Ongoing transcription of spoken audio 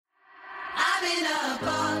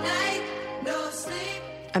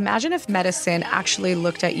Imagine if medicine actually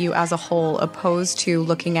looked at you as a whole, opposed to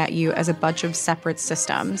looking at you as a bunch of separate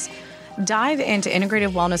systems. Dive into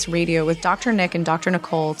Integrative Wellness Radio with Dr. Nick and Dr.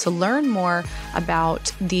 Nicole to learn more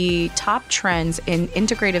about the top trends in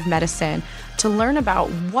integrative medicine, to learn about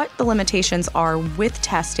what the limitations are with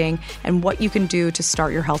testing and what you can do to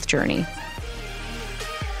start your health journey.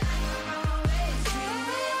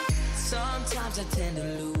 Sometimes I tend to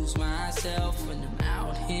lose myself when I'm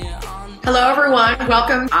out here on. Hello, everyone.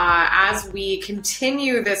 Welcome as we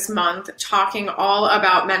continue this month talking all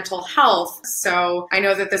about mental health. So I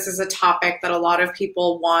know that this is a topic that a lot of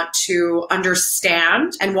people want to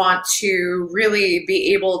understand and want to really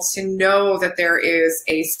be able to know that there is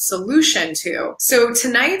a solution to. So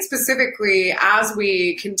tonight specifically, as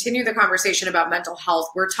we continue the conversation about mental health,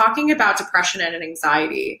 we're talking about depression and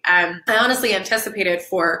anxiety. And I honestly anticipated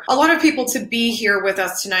for a lot of people to be here with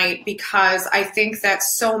us tonight because I think that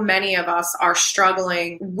so many of us are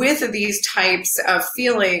struggling with these types of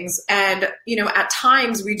feelings. And, at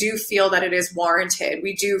times we do feel that it is warranted.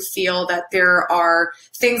 We do feel that there are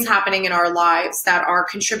things happening in our lives that are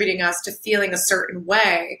contributing us to feeling a certain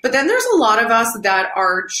way. But then there's a lot of us that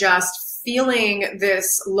are just feeling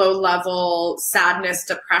this low-level sadness,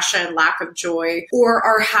 depression, lack of joy, or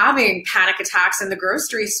are having panic attacks in the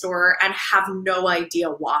grocery store and have no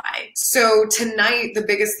idea why. So tonight, the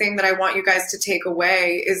biggest thing that I want you guys to take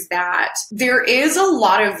away is that there is a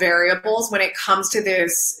lot of variables when it comes to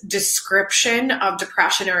this description of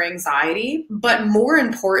depression or anxiety, but more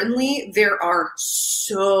importantly, there are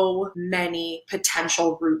so many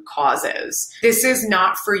potential root causes. This is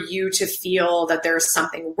not for you to feel that there's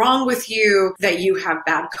something wrong with you, that you have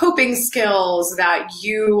bad coping skills, that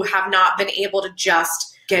you have not been able to just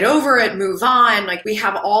get over it, move on. Like, we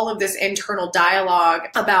have all of this internal dialogue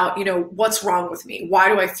about, what's wrong with me? Why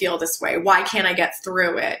do I feel this way? Why can't I get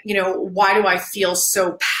through it? Why do I feel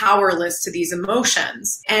so powerless to these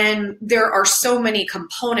emotions? And there are so many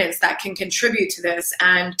components that can contribute to this.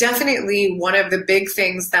 And definitely one of the big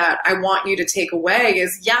things that I want you to take away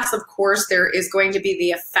is, yes, of course, there is going to be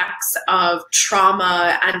the effects of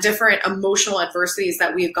trauma and different emotional adversities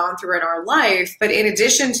that we've gone through in our life. But in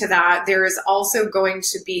addition to that, there is also going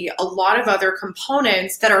to be a lot of other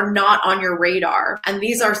components that are not on your radar. And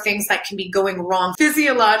these are things that can be going wrong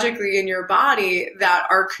physiologically in your body that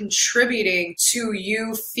are contributing to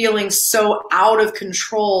you feeling so out of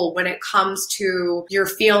control when it comes to your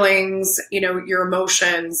feelings, your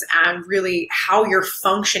emotions, and really how you're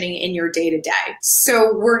functioning in your day-to-day.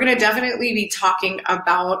 So we're going to definitely be talking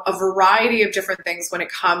about a variety of different things when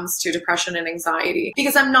it comes to depression and anxiety,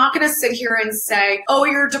 because I'm not going to sit here and say, oh,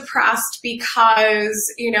 you're depressed because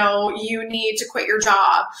you need to quit your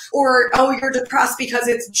job, or, oh, you're depressed because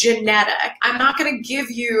it's genetic. I'm not going to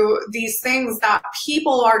give you these things that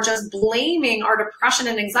people are just blaming our depression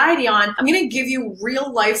and anxiety on. I'm going to give you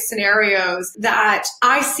real life scenarios that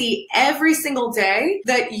I see every single day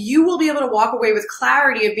that you will be able to walk away with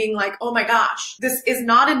clarity of being like, oh my gosh, this is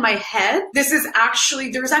not in my head. There's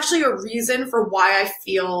actually a reason for why I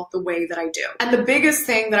feel the way that I do. And the biggest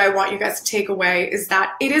thing that I want you guys to take away is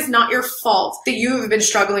that it is not your fault that you have been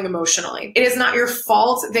struggling emotionally. It is not your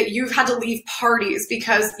fault that you've had to leave parties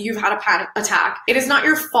because you've had a panic attack. It is not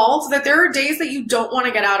your fault that there are days that you don't want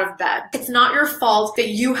to get out of bed. It's not your fault that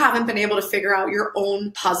you haven't been able to figure out your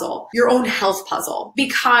own puzzle, your own health puzzle,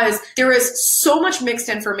 because there is so much mixed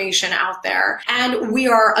information out there. And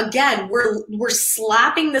we're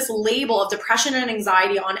slapping this label of depression and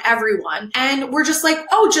anxiety on everyone. And we're just like,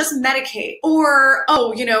 oh, just medicate. Or,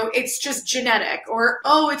 oh, it's just genetic. Or,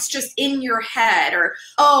 oh, it's just in your head. Or,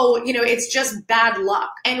 oh, it's just bad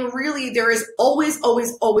luck. And really, there is always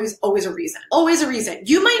a reason. Always a reason.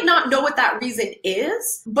 You might not know what that reason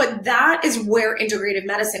is, but that is where integrative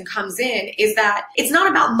medicine comes in, is that it's not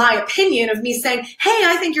about my opinion of me saying, hey,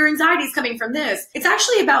 I think your anxiety is coming from this. It's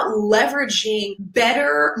actually about leveraging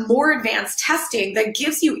better, more advanced testing that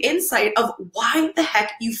gives you insight of why the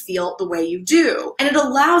heck you feel the way you do. And it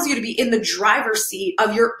allows you to be in the driver's seat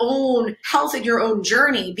of your own health and your own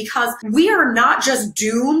journey, because we are not just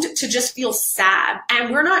doomed to just feel sad,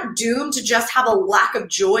 and we're not doomed to just have a lack of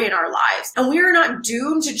joy in our lives, and we are not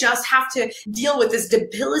doomed to just have to deal with this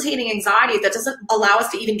debilitating anxiety that doesn't allow us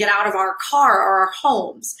to even get out of our car or our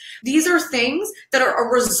homes. These are things that are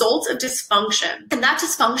a result of dysfunction, and that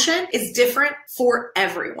dysfunction is different for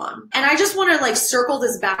everyone. And I just want to circle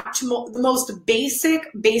this back to the most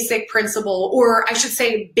basic principle, or I should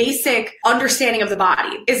say basic understanding of the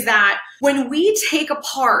body, is that when we take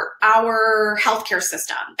apart our healthcare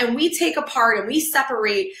system and we take apart and we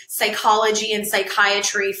separate psychology and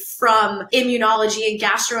psychiatry from immunology and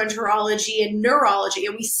gastroenterology and neurology,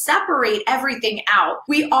 and we separate everything out,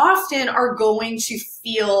 we often are going to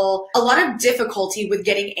feel a lot of difficulty with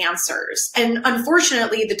getting answers. And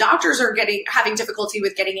unfortunately, the doctors are having difficulty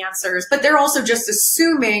with getting answers, but they're also just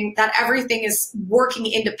assuming that everything is working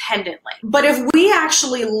independently. But if we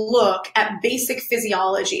actually look at basic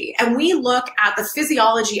physiology and we look at the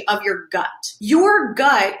physiology of your gut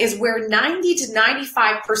is where 90 to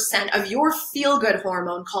 95% of your feel-good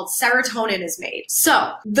hormone called serotonin is made.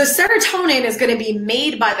 So the serotonin is going to be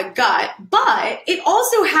made by the gut, but it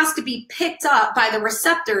also has to be picked up by the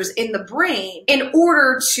receptors in the brain in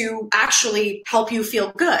order to actually help you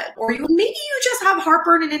feel good. Or maybe you just have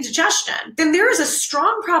heartburn and indigestion. Then there is a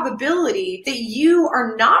strong probability that you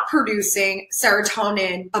are not producing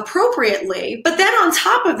serotonin appropriately. But then on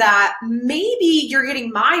top of that, maybe you're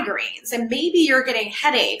getting migraines and maybe you're getting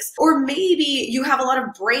headaches, or maybe you have a lot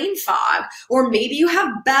of brain fog, or maybe you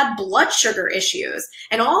have bad blood sugar issues.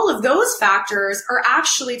 And all of those factors are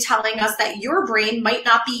actually telling us that your brain might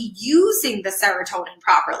not be using the serotonin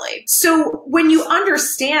properly. So when you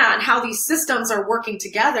understand how these systems are working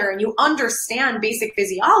together and you understand basic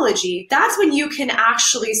physiology, that's when you can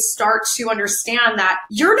actually start to understand that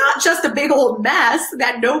you're not just a big old mess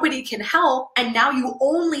that nobody can help, and now you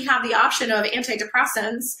only have the option of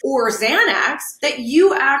antidepressants or Xanax, that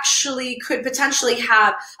you actually could potentially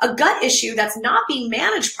have a gut issue that's not being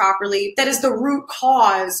managed properly that is the root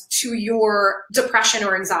cause to your depression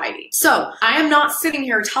or anxiety. So I am not sitting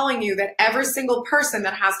here telling you that every single person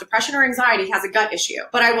that has depression or anxiety has a gut issue,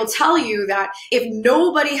 but I will tell you that if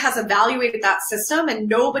nobody has evaluated that system and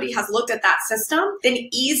nobody has looked at that system, then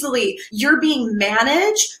easily you're being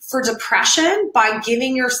managed for depression by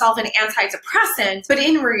giving yourself an antidepressant, but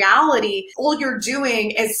in reality, all you're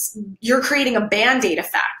doing is you're creating a Band-Aid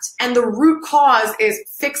effect. And the root cause is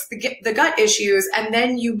fix the gut issues, and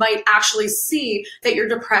then you might actually see that your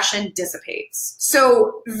depression dissipates.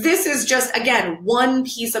 So this is just, again, one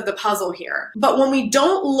piece of the puzzle here. But when we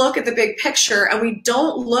don't look at the big picture and we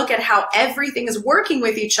don't look at how everything is working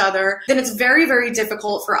with each other, then it's very, very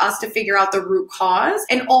difficult for us to figure out the root cause.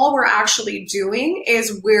 And all we're actually doing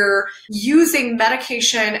is we're using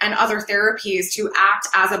medication and other therapies to act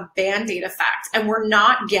as a Band-Aid effect, and we're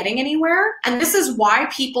not getting anywhere. And this is why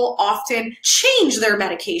people often change their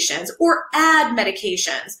medications or add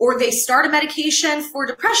medications, or they start a medication for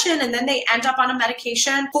depression and then they end up on a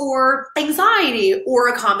medication for anxiety, or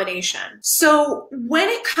a combination. So when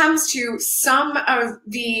it comes to some of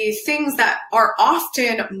the things that are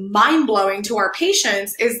often mind-blowing to our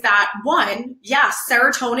patients is that, one, yes,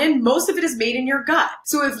 serotonin, most of it is made in your gut.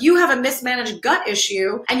 So if you have a mismanaged gut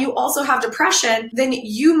issue and you also have depression, then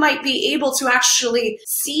you might be able to actually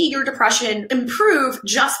see your depression improve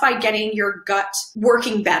just by getting your gut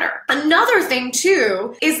working better. Another thing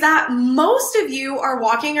too is that most of you are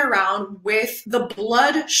walking around with the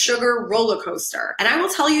blood sugar roller coaster. And I will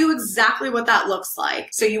tell you exactly what that looks like.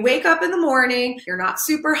 So you wake up in the morning, you're not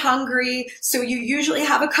super hungry, so you usually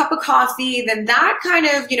have a cup of coffee, then that kind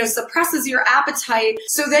of, suppresses your appetite.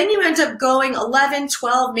 So then you end up going 11,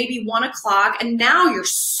 12, maybe 1 o'clock, and now you're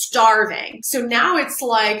starving. So now it's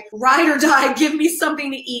like, ride or die, give me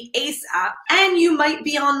something to eat ASAP. And you might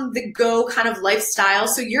be on the go kind of lifestyle.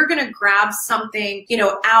 So you're going to grab something,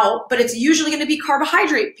 out, but it's usually going to be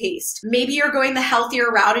carbohydrate based. Maybe you're going the healthier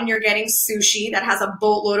route and you're getting sushi that has a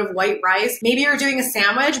boatload of white rice. Maybe you're doing a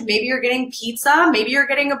sandwich. Maybe you're getting pizza. Maybe you're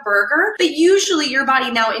getting a burger. But usually your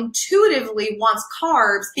body now intuitively wants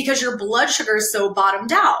carbs because your blood sugar is so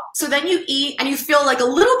bottomed out. So then you eat and you feel like a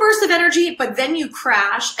little burst of energy, but then you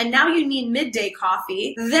crash and now you need midday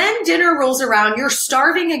coffee. Then dinner rolls around. You're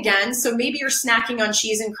starving again. So maybe you're snacking on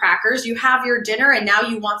cheese and crackers. You have your dinner and now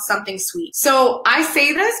you want something sweet. So I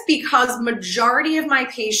say this because majority of my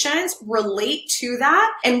patients relate to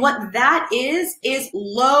that. And what that is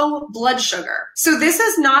low blood sugar. So this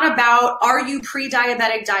is not about, are you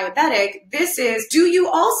pre-diabetic, diabetic? This is, do you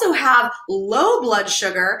also have low blood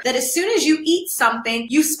sugar that as soon as you eat something,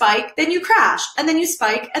 you spike, then you crash, and then you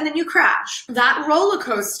spike, and then you crash? That roller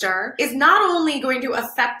coaster is not only going to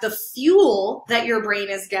affect the fuel that your brain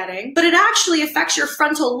is getting, but it actually affects your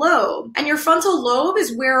frontal lobe. And your frontal lobe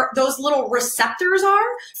is where those little receptors are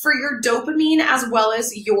for your dopamine as well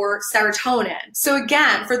as your serotonin. So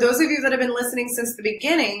again, for those of you that have been listening since the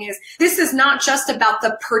beginning, this is not just about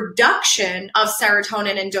the production of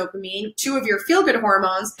serotonin and dopamine, two of your feel-good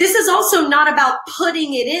hormones. This is also not about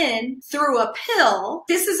putting it in through a pill.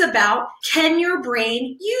 This is about, can your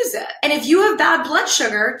brain use it? And if you have bad blood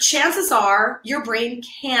sugar, chances are your brain brain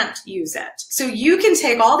can't use it. So you can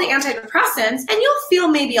take all the antidepressants and you'll feel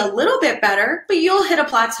maybe a little bit better, but you'll hit a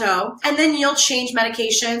plateau, and then you'll change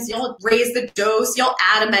medications, you'll raise the dose, you'll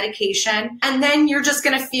add a medication, and then you're just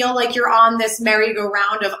going to feel like you're on this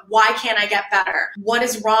merry-go-round of why can't I get better? What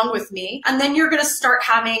is wrong with me? And then you're going to start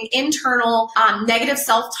having internal negative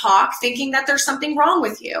self-talk, thinking that there's something wrong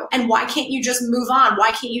with you. And why can't you just move on?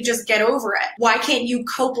 Why can't you just get over it? Why can't you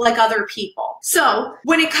cope like other people? So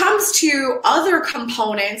when it comes to other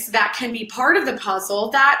components that can be part of the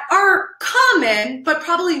puzzle that are common, but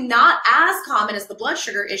probably not as common as the blood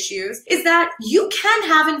sugar issues, is that you can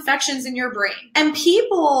have infections in your brain. And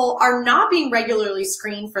people are not being regularly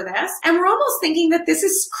screened for this. And we're almost thinking that this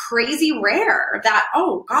is crazy rare, that,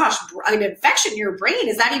 oh gosh, an infection in your brain,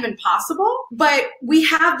 is that even possible? But we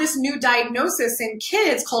have this new diagnosis in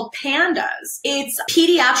kids called PANDAS. It's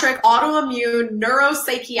pediatric autoimmune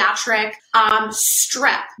neuropsychiatric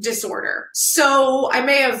strep disorder. So I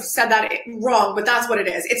may have said that wrong, but that's what it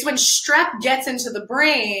is. It's when strep gets into the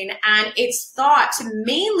brain, and it's thought to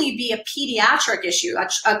mainly be a pediatric issue,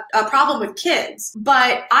 a problem with kids.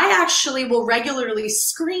 But I actually will regularly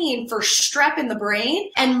screen for strep in the brain,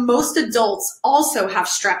 and most adults also have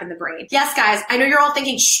strep in the brain. Yes, guys, I know you're all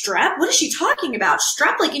thinking, strep? What is she talking about?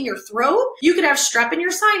 Strep like in your throat? You could have strep in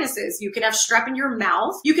your sinuses. You could have strep in your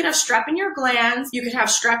mouth. You could have strep in your glands. You could have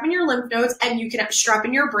strep in your lymph nodes, and you could have strep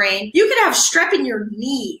in your brain. You could have strep in your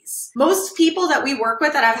knees. Most people that we work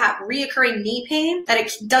with that have had reoccurring knee pain, that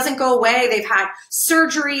it doesn't go away, they've had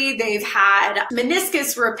surgery, they've had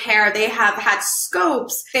meniscus repair, they have had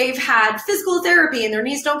scopes, they've had physical therapy, and their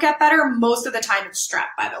knees don't get better. Most of the time it's strep,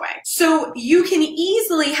 by the way. So you can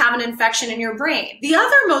easily have an infection in your brain. The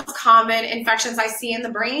other most common infections I see in the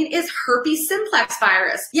brain is herpes simplex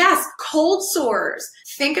virus. Yes, cold sores.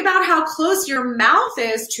 Think about how close your mouth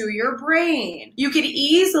is to your brain. You could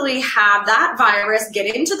easily have that virus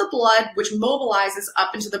get into the blood, which mobilizes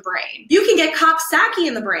up into the brain. You can get Coxsackie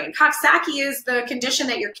in the brain. Coxsackie is the condition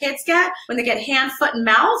that your kids get when they get hand, foot, and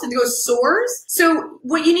mouth, and it goes sores. So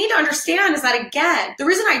what you need to understand is that, again, the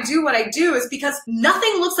reason I do what I do is because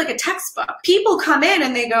nothing looks like a textbook. People come in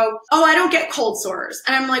and they go, oh, I don't get cold sores.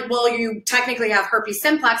 And I'm like, well, you technically have herpes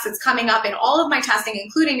simplex. It's coming up in all of my testing,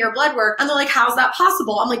 including your blood work. And they're like, how's that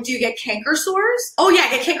possible? I'm like, do you get canker sores? Oh yeah, I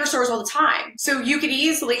get canker sores all the time. So you could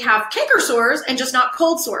easily have canker sores and just not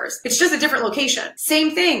cold sores. It's just a different location.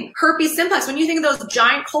 Same thing, herpes simplex. When you think of those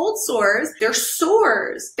giant cold sores, they're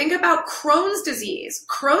sores. Think about Crohn's disease.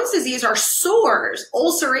 Crohn's disease are sores,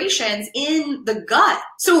 ulcerations in the gut.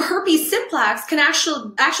 So herpes simplex can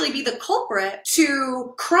actually be the culprit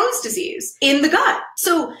to Crohn's disease in the gut.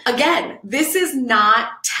 So again, this is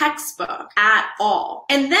not textbook at all.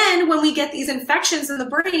 And then when we get these infections in the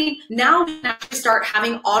brain, now we can actually start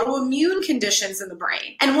having autoimmune conditions in the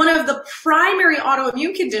brain. And one of the primary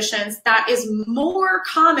autoimmune conditions that is more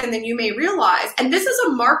common than you may realize, and this is a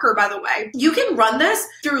marker, by the way, you can run this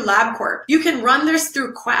through LabCorp. You can run this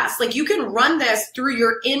through Quest. Like, you can run this through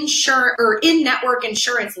your in-network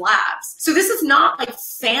insurance labs. So this is not like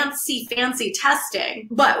fancy testing,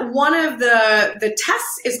 but one of the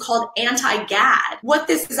tests is called anti-GAD. What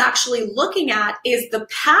this is actually looking at is the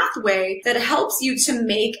pathway that helps you to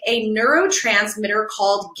make a neurotransmitter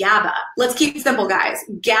called GABA. Let's keep it simple, guys.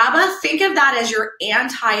 GABA, think of that as your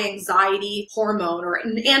anti-anxiety hormone or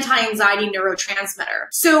an anti-anxiety neurotransmitter.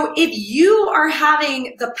 So if you are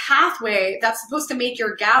having the pathway that's supposed to make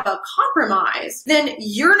your GABA compromised, then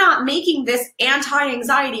you're not making this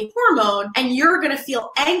anti-anxiety hormone, and you're going to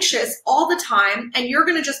feel anxious all the time, and you're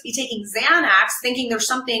going to just be taking Xanax thinking there's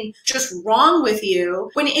something just wrong with you,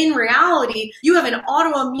 when in reality, you have an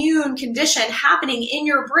autoimmune condition happening in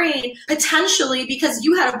your brain, potentially because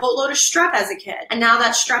you had a boatload of strep as a kid, and now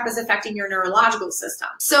that strep is affecting your neurological system.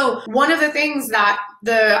 So one of the things that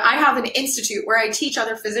I have an institute where I teach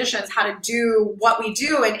other physicians how to do what we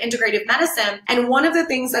do in integrative medicine, and one of the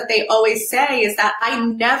things that they always say is that I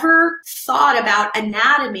never thought about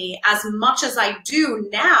anatomy as much as I do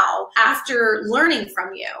now after learning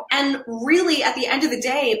from you. And really, at the end of the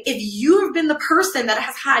day, if you have been the person that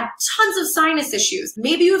has had tons of sinus issues,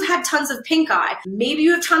 maybe you have had tons of pink eye, maybe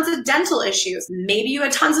you have tons of dental issues, maybe you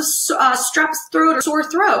had tons of strep throat or sore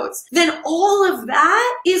throats, then all of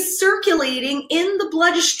that is circulating in the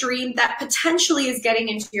bloodstream that potentially is getting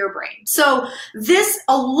into your brain. So this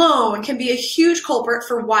alone can be a huge culprit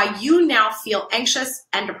for why you now feel anxious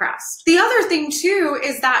and depressed. The other thing too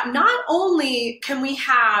is that not only can we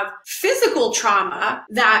have physical trauma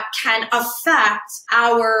that can affect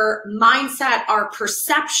our mindset, our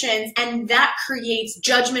perceptions, and that creates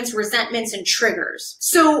judgments, resentments, and triggers.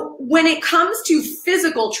 So when it comes to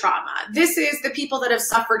physical physical trauma. This is the people that have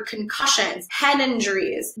suffered concussions, head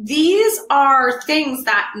injuries. These are things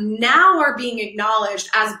that now are being acknowledged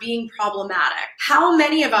as being problematic. How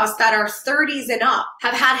many of us that are 30s and up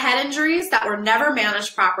have had head injuries that were never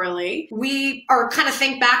managed properly? We are kind of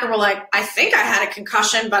think back and we're like, I think I had a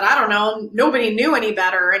concussion, but I don't know. Nobody knew any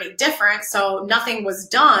better or any different. So nothing was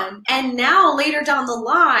done. And now later down the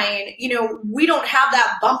line, we don't have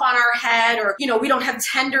that bump on our head, or, we don't have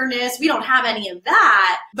tenderness. We don't have any of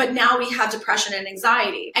that. But now we have depression and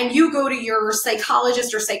anxiety. And you go to your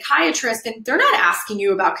psychologist or psychiatrist and they're not asking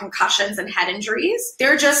you about concussions and head injuries.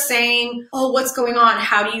 They're just saying, oh, what's going on?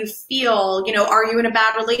 How do you feel? Are you in a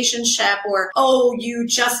bad relationship? Or, oh, you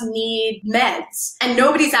just need meds. And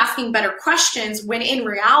nobody's asking better questions, when in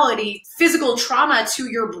reality, physical trauma to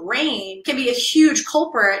your brain can be a huge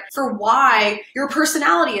culprit for why your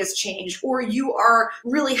personality has changed, or you are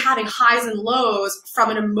really having highs and lows from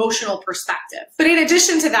an emotional perspective. But in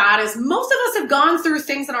addition to that, is most of us have gone through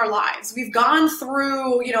things in our lives. We've gone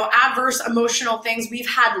through, adverse emotional things. We've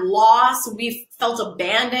had loss. We've felt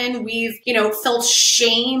abandoned. We've, felt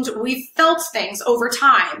shamed. We've felt things over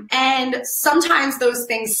time. And sometimes those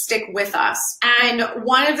things stick with us. And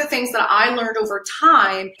one of the things that I learned over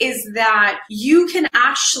time is that you can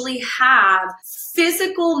actually have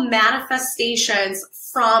physical manifestations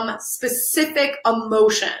from specific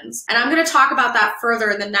emotions. And I'm going to talk about that further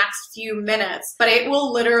in the next few minutes, but it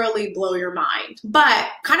will literally blow your mind. But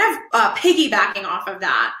kind of piggybacking off of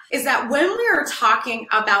that is that when we are talking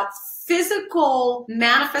about physical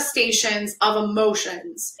manifestations of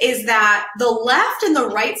emotions, is that the left and the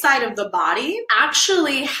right side of the body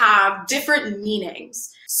actually have different meanings.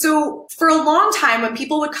 So for a long time, when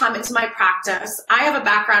people would come into my practice, I have a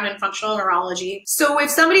background in functional neurology. So if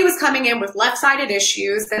somebody was coming in with left-sided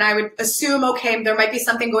issues, then I would assume, okay, there might be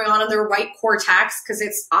something going on in their right cortex, because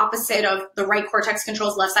it's opposite of the right cortex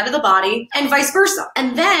controls left side of the body, and vice versa.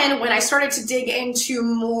 And then when I started to dig into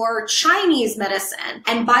more Chinese medicine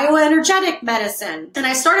and bioenergetic medicine, then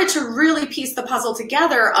I started to really piece the puzzle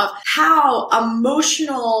together of how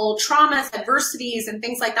emotional traumas, adversities, and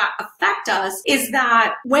things like that affect us, is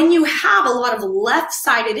that when you have a lot of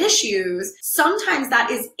left-sided issues, sometimes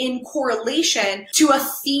that is in correlation to a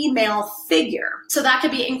female figure. So that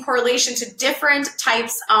could be in correlation to different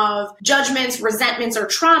types of judgments, resentments, or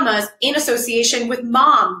traumas in association with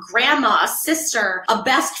mom, grandma, a sister, a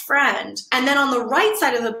best friend. And then on the right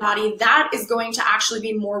side of the body, that is going to actually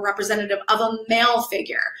be more representative of a male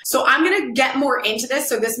figure. So I'm going to get more into this,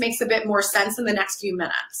 so this makes a bit more sense in the next few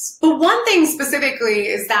minutes. But one thing specifically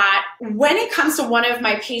is that when it comes to one of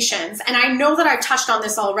my patients, and I know that I've touched on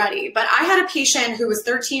this already, but I had a patient who was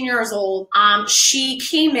 13 years old. She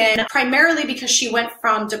came in primarily because she went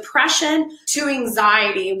from depression to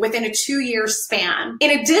anxiety within a 2-year span.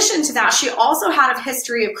 In addition to that, she also had a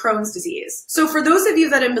history of Crohn's disease. So for those of you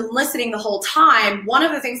that have been listening the whole time, one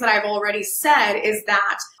of the things that I've already said is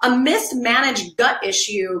that a mismanaged gut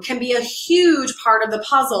issue can be a huge part of the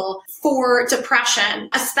puzzle for depression,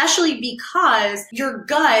 especially because your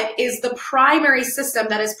gut is the primary system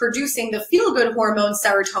that is producing the feel-good hormone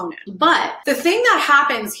serotonin. But the thing that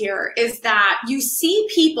happens here is that you see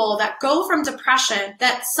people that go from depression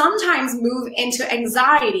that sometimes move into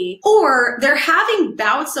anxiety, or they're having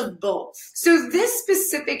bouts of both. So this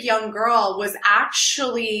specific young girl was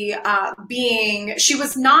actually her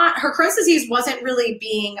Crohn's disease wasn't really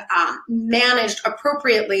being managed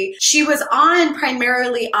appropriately. She was on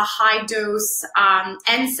primarily a high dose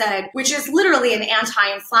NSAID, which is literally an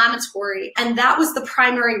anti-inflammatory, and that was the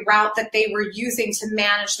primary route that they were using to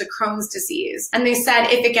manage the Crohn's disease. And they said,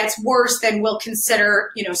 if it gets worse, then we'll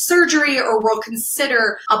consider, surgery, or we'll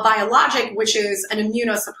consider a biologic, which is an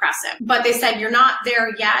immunosuppressant. But they said, you're not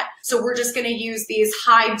there yet, so we're just going to use these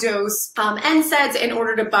high dose NSAIDs in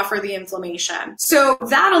order to buffer the inflammation. So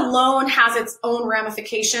that alone has its own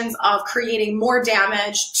ramifications of creating more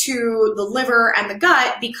damage to the liver and the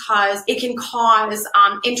gut, because it can cause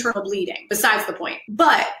internal bleeding, besides the point.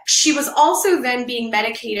 But she was also then being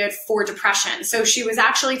medicated for depression. So she was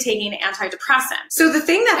actually taking antidepressant. So the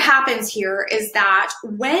thing that happens here is that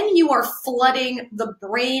when you are flooding the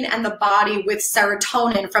brain and the body with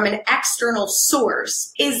serotonin from an external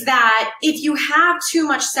source, is that if you have too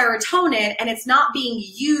much serotonin and it's not being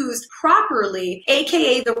used properly,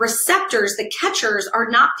 aka the receptors, the catchers, are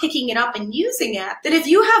not picking it up and using it, that if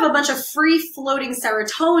you have a bunch of free floating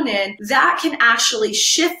serotonin, that can actually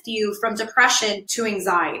shift you from depression to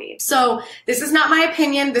anxiety. So this is not not my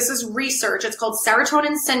opinion. This is research. It's called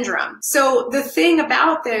serotonin syndrome. So the thing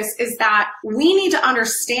about this is that we need to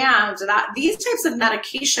understand that these types of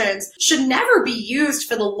medications should never be used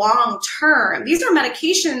for the long term. These are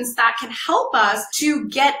medications that can help us to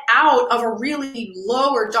get out of a really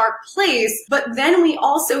low or dark place, but then we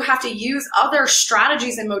also have to use other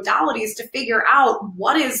strategies and modalities to figure out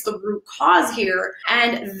what is the root cause here.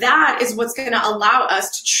 And that is what's going to allow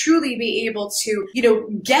us to truly be able to,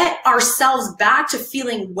 get ourselves back to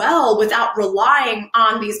feeling well without relying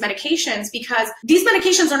on these medications, because these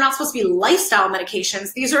medications are not supposed to be lifestyle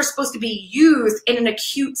medications. These are supposed to be used in an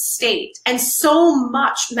acute state. And so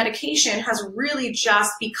much medication has really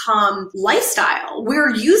just become lifestyle.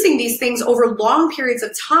 We're using these things over long periods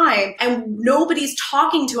of time, and nobody's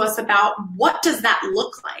talking to us about what does that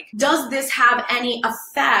look like? Does this have any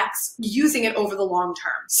effects using it over the long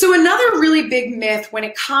term? So another really big myth when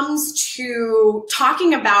it comes to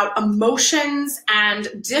talking about emotions and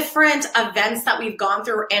different events that we've gone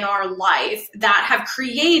through in our life that have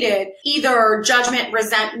created either judgment,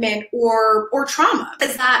 resentment, or trauma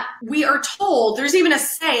is that we are told, there's even a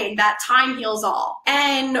saying that time heals all.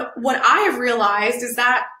 And what I have realized is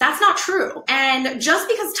that that's not true. And just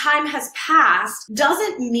because time has passed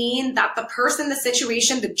doesn't mean that the person, the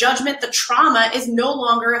situation, the judgment, the trauma is no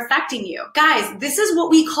longer affecting you. Guys, this is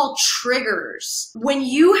what we call triggers. When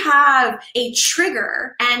you have a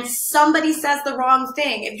trigger and somebody says the wrong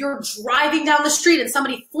thing, if you're driving down the street and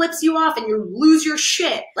somebody flips you off and you lose your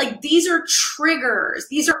shit, like these are triggers.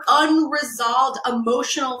 These are unresolved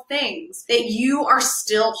emotional things that you are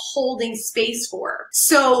still holding space for.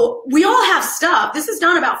 So we all have stuff. This is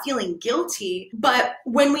not about feeling guilty, but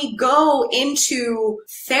when we go into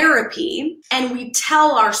therapy and we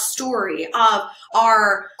tell our story of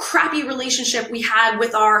our crappy relationship we had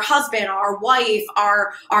with our husband, our wife,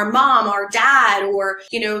 our mom, our dad, or,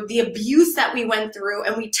 the abuse that we went through,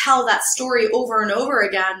 and we tell that story over and over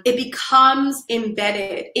again, it becomes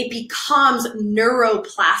embedded. It becomes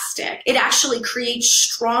neuroplastic. It actually creates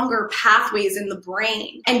stronger pathways in the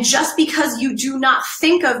brain. And just because you do not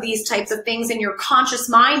think of these types of things in your conscious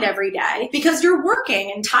mind every day, because you're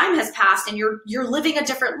working and time has passed and you're living a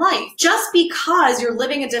different life, just because you're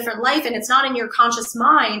living a different life and it's not in your conscious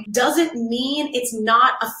mind doesn't mean it's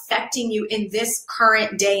not affecting you in this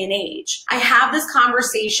current day and age. I have this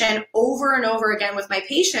conversation over and over again with my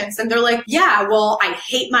patients, and they're like, yeah, well, I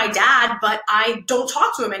hate my dad, but I don't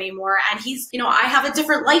talk to him anymore. And he's, I have a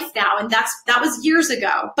different life now. And that was years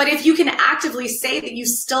ago. But if you can actively say that you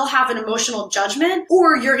still have an emotional judgment,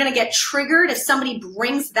 or you're going to get triggered if somebody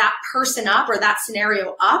brings that person up or that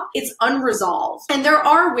scenario up, it's unresolved. And there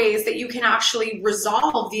are ways that you can actually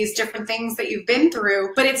resolve these different things that you've been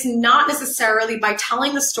through, but it's not necessarily by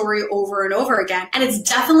telling the story over and over again. And it's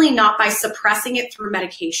definitely not by suppressing it through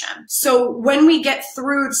medication. So when we get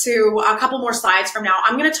through to a couple more slides from now,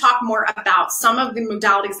 I'm going to talk more about some of the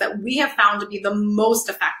modalities that we have found to be the most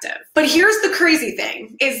effective. But here's the crazy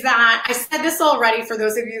thing, is that I said this already for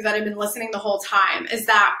those of you that have been listening the whole time, is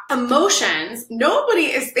that emotions, nobody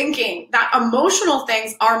is thinking that emotional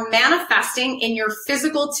things are manifesting in your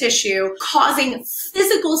physical tissue, causing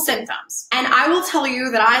physical symptoms. And I will tell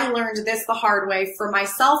you that I learned this the hard way for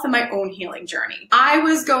myself in my own healing journey. I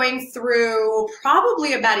was going through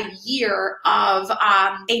probably about a year of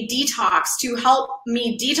a detox to help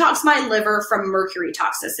me detox my liver from mercury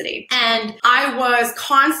toxicity. And I was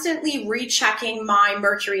constantly rechecking my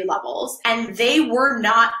mercury levels, and they were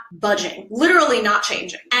not budging, literally not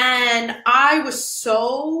changing. And I was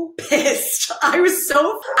so pissed. I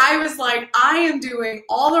was like, I am doing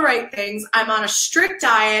all the right things. I'm on a strict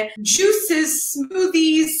diet, juices,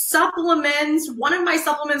 smoothies, supplements. One of my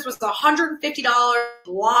supplements was $150,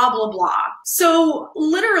 blah, blah, blah. So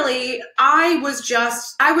literally I was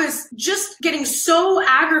just getting so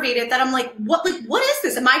aggravated that I'm like, what is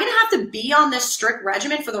this? Am I going to have to be on this strict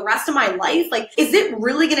regimen for the rest of my life? Like, is it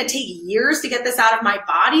really going to take years to get this out of my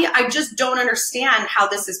body? I just don't understand how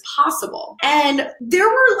this is possible. And there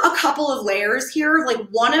were a couple of layers here. Like,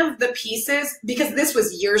 one of the pieces, because this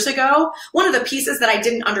was years ago, one of the pieces that I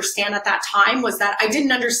didn't understand at that time was that I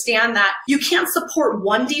didn't understand that you can't support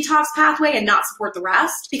one detox pathway and not support the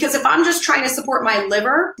rest. Because if I'm just trying to support my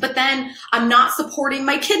liver, but then I'm not supporting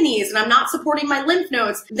my kidneys and I'm not supporting my lymph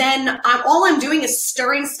nodes, then all I'm doing is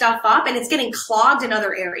stirring stuff up and it's getting clogged in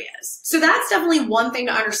other areas. So that's definitely one thing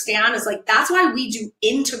to understand, is like, that's why we do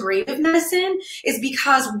integrative medicine, is because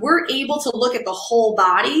because we're able to look at the whole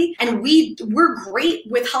body, and we're great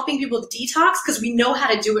with helping people detox because we know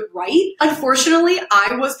how to do it right. Unfortunately,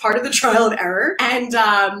 I was part of the trial and error, and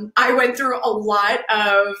I went through a lot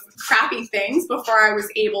of crappy things before I was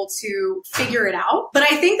able to figure it out. But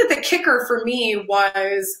I think that the kicker for me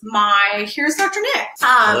was here's Dr. Nick.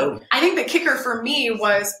 Hello. I think the kicker for me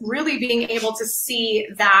was really being able to see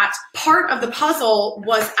that part of the puzzle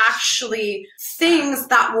was actually things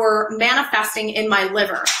that were manifesting in my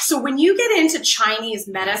liver. So when you get into Chinese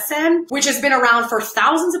medicine, which has been around for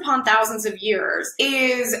thousands upon thousands of years,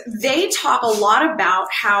 is they talk a lot about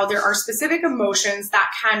how there are specific emotions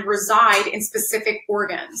that can reside in specific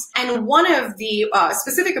organs. And one of the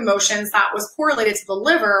specific emotions that was correlated to the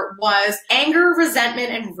liver was anger, resentment,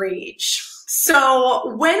 and rage.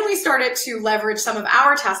 So when we started to leverage some of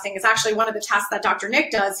our testing, it's actually one of the tests that Dr.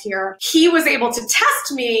 Nick does here. He was able to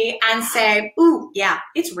test me and say, ooh, yeah,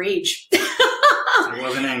 it's rage. It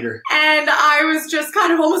wasn't anger. And I was just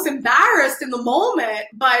kind of almost embarrassed in the moment.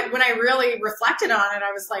 But when I really reflected on it,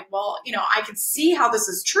 I was like, well, I could see how this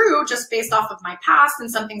is true just based off of my past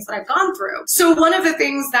and some things that I've gone through. So one of the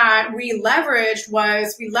things that we leveraged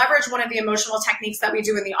was one of the emotional techniques that we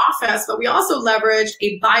do in the office, but we also leveraged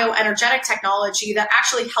a bioenergetic technology that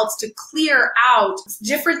actually helps to clear out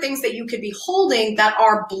different things that you could be holding that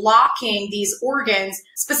are blocking these organs,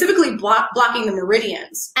 specifically blocking the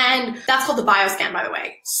meridians. And that's called the bioscan, by the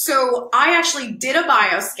way. So I actually did a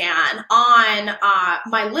bioscan on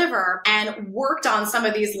my liver and worked on some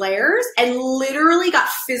of these layers and literally got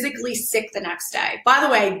physically sick the next day. By the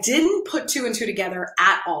way, didn't put two and two together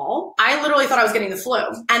at all. I literally thought I was getting the flu.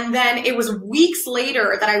 And then it was weeks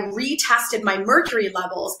later that I retested my mercury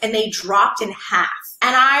levels and they dropped in half.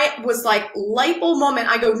 And I was like, light bulb moment.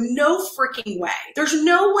 I go, no freaking way. There's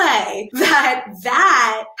no way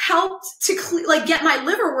that helped to get my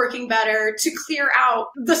liver working better to clear out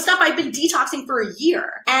the stuff I've been detoxing for a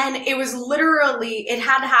year. And it was literally, it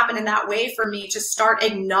had to happen in that way for me to start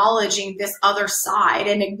acknowledging this other side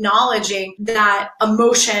and acknowledging that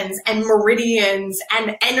emotions and meridians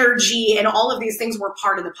and energy and all of these things were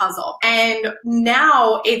part of the puzzle. And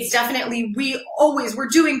now it's definitely, we're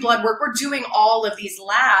doing blood work. We're doing all of these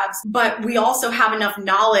labs, but we also have enough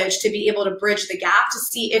knowledge to be able to bridge the gap to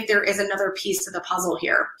see if there is another piece to the puzzle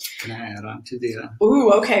here. Can I add on to the... Ooh,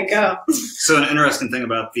 okay, go. So an interesting thing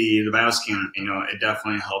about the bioscan, it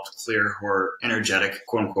definitely helped clear her energetic,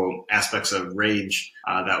 quote unquote, aspects of rage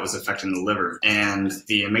that was affecting the liver. And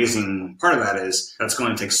the amazing part of that is that's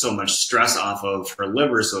going to take so much stress off of her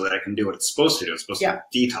liver so that it can do what it's supposed to do. It's supposed to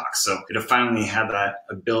detox. So it finally had that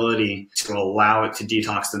ability to allow it to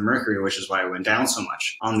detox the mercury, which is why it went down so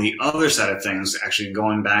much. On the other side of things, actually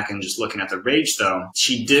going back and just looking at the rage though,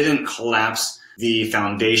 she didn't collapse the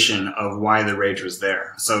foundation of why the rage was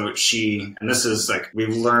there. So and this is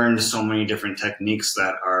we've learned so many different techniques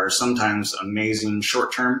that are sometimes amazing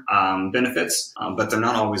short-term benefits, but they're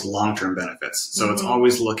not always long-term benefits. So it's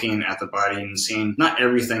always looking at the body and seeing not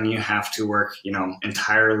everything you have to work,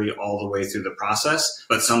 entirely all the way through the process,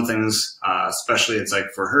 but some things, especially it's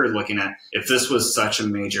for her looking at, if this was such a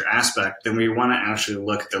major aspect, then we want to actually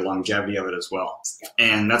look at the longevity of it as well.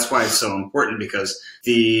 And that's why it's so important, because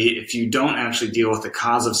if you don't actually deal with the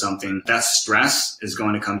cause of something, that stress is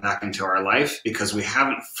going to come back into our life because we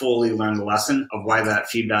haven't fully learned the lesson of why that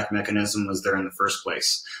feedback mechanism was there in the first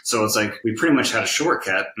place. So it's we pretty much had a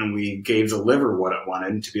shortcut and we gave the liver what it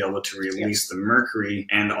wanted to be able to release the mercury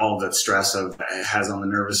and all that stress it has on the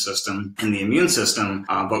nervous system and the immune system.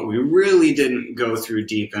 But we really didn't go through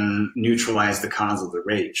deep and neutralize the cause of the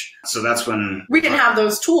rage. So that's when we didn't have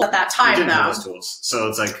those tools at that time. We didn't have those tools. So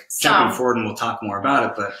it's jumping forward, and we'll talk more about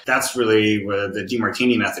it, but that's really where the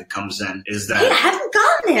DeMartini method comes in, is that... Hey, I haven't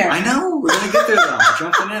gotten there. I know. We're going to get there, though. I'm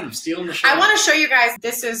jumping in. I'm stealing the show. I want to show you guys,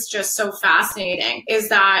 this is just so fascinating, is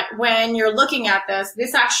that when you're looking at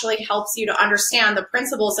this actually helps you to understand the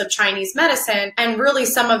principles of Chinese medicine and really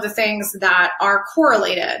some of the things that are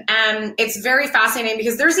correlated. And it's very fascinating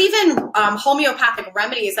because there's even homeopathic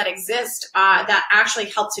remedies that exist that actually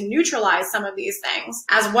help to neutralize some of these things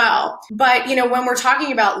as well. But, when we're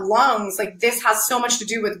talking about lungs, this has so much to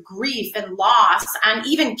do with grief and loss, and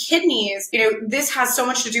even kidneys, this has so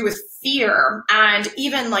much to do with fear and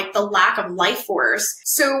even the lack of life force.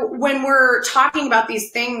 So when we're talking about these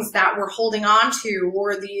things that we're holding on to,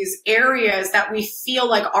 or these areas that we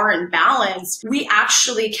feel are imbalanced, we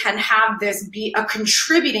actually can have this be a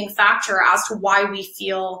contributing factor as to why we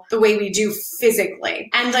feel the way we do physically.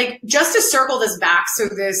 And just to circle this back, so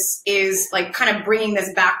this is kind of bringing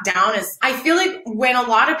this back down, is I feel when a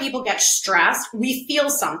lot of people get stressed, we feel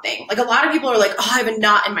something. A lot of people are oh, I have a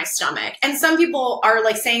knot in my stomach. And some people are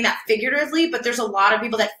saying that figuratively, but there's a lot of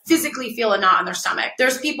people that physically feel a knot in their stomach.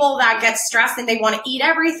 There's people that get stressed and they want to eat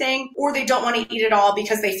everything, or they don't want to eat it all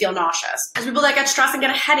because they feel nauseous. There's people that get stressed and get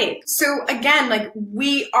a headache. So again, like,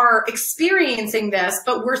 we are experiencing this,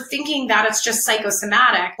 but we're thinking that it's just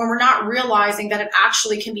psychosomatic when we're not realizing that it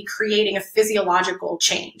actually can be creating a physiological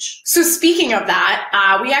change. So speaking of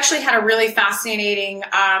that, we actually had a really fascinating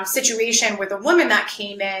situation with a woman that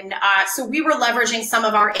came in. So we were leveraging some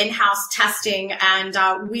of our in-house testing,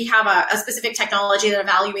 and we have a specific technology that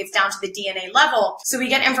evaluates down to the DNA level. So we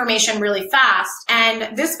get information really fast.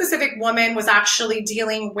 And this specific woman was actually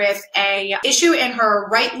dealing with a issue in her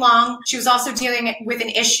right lung. She was also dealing with an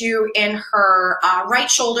issue in her right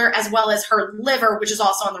shoulder, as well as her liver, which is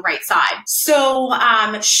also on the right side. So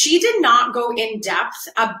she did not go in depth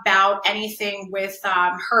about anything with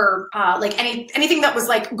her, like anything that was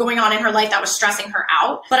like going on in her life that was stressing her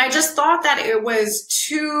out. But I just thought that it was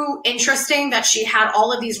too interesting that she had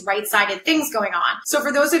all of these right-sided things going on. So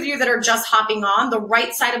for those of you that are just hopping on, the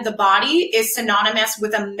right side of the body is synonymous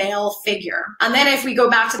with a male figure. And then if we go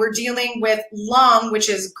back to, we're dealing with lung, which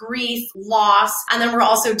is grief, loss. And then we're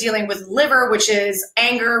also dealing with liver, which is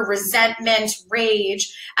anger, resentment,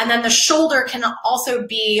 rage. And then the shoulder can also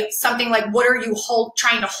be something like, what are you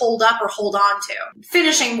trying to hold up or hold on to?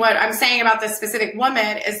 Finishing what I'm saying about this specific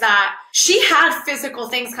woman is that she had physical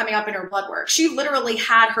things coming up in her blood work. She literally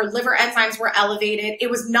had, her liver enzymes were elevated. It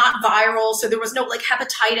was not viral, so there was no like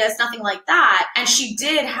hepatitis, nothing like that. And she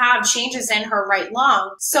did have changes in her right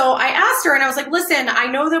lung. So I asked her and I was like, listen, I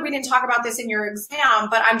know that we didn't talk about this in your exam,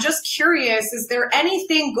 but I'm just curious, is there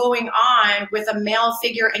anything going on with a male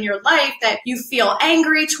figure in your life that you feel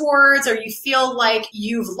angry towards, or you feel like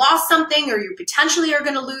you've lost something, or you potentially are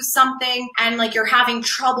going to lose something, and like you're having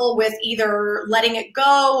trouble with either letting it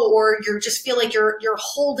go, or you just feel like you're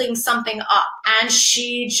holding something up? And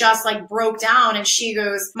she just like broke down and she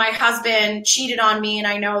goes, my husband cheated on me and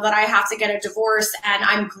I know that I have to get a divorce, and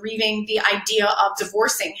I'm grieving the idea of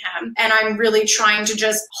divorcing him, and I'm really trying to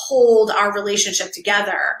just hold our relationship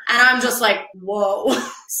together. And I'm just like, whoa.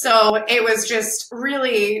 So it was just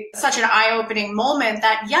really such an eye-opening moment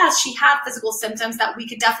that yes, she had physical symptoms that we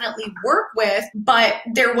could definitely work with, but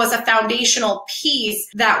there was a foundational piece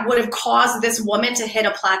that would have caused this woman to hit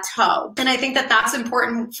a plateau. And I think that that's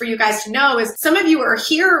important for you guys to know, is some of you are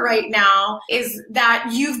here right now is that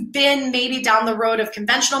you've been maybe down the road of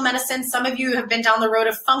conventional medicine. Some of you have been down the road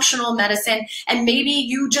of functional medicine, and maybe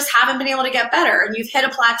you just haven't been able to get better, and you've hit a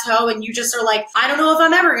plateau and you just are like, I don't know if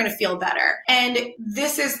I'm ever going to feel better. And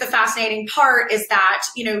this is the fascinating part, is that,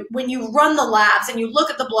 you know, when you run the labs and you look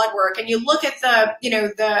at the blood work and you look at the, you know,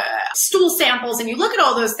 the stool samples and you look at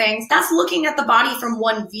all those things, that's looking at the body from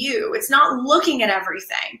one view. It's not looking at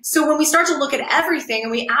everything. So when we start to look at everything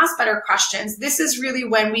and we ask better questions, this is really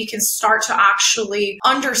when we can start to actually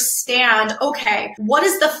understand, okay, what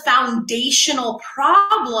is the foundational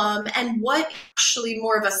problem and what actually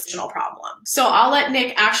more of a situational problem? So I'll let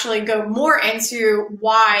Nick actually go more into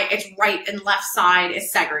why its right and left side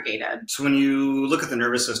is segregated. So when you look at the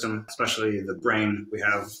nervous system, especially the brain, we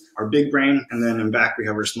have our big brain, and then in back we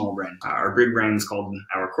have our small brain. Our big brain is called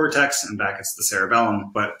our cortex, and back it's the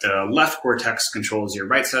cerebellum. But the left cortex controls your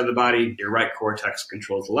right side of the body, your right cortex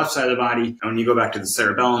controls the left side of the body. And when you go back to the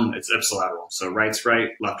cerebellum, it's ipsilateral. So right's right,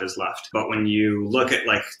 left is left. But when you look at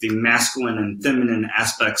like the masculine and feminine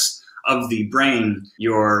aspects of the brain,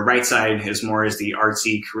 your right side is more as the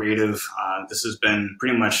artsy, creative. This has been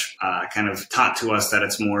pretty much kind of taught to us that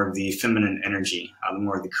it's more of the feminine energy, the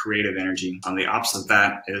more of the creative energy. The opposite of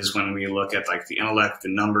that is when we look at like the intellect, the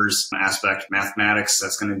numbers aspect, mathematics,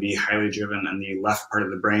 that's going to be highly driven in the left part of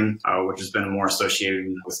the brain, which has been more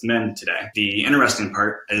associated with men today. The interesting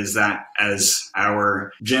part is that as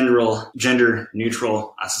our gender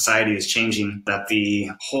neutral society is changing, that the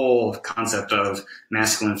whole concept of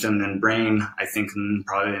masculine and feminine brain, I think in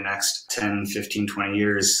probably the next 10, 15, 20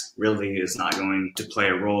 years really is not going to play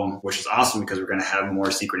a role, which is awesome because we're going to have more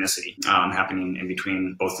synchronicity happening in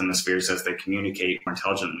between both hemispheres as they communicate more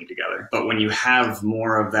intelligently together. But when you have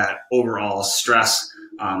more of that overall stress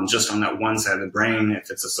just on that one side of the brain,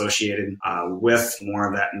 if it's associated with more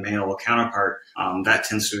of that male counterpart, that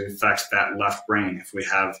tends to affect that left brain. If we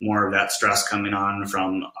have more of that stress coming on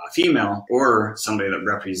from a female or somebody that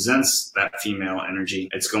represents that female energy,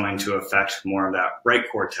 it's going to affect more of that right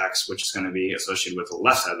cortex, which is going to be associated with the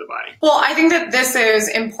left side of the body. Well, I think that this is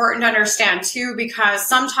important to understand too, because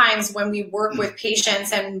sometimes when we work with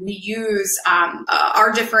patients and we use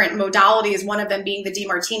our different modalities, one of them being the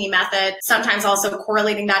DiMartini method, sometimes also correlated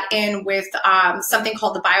formulating that in with something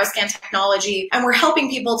called the BioScan technology. And we're helping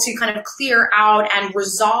people to kind of clear out and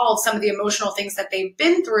resolve some of the emotional things that they've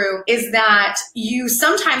been through, is that you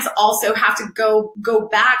sometimes also have to go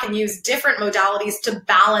back and use different modalities to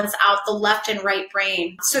balance out the left and right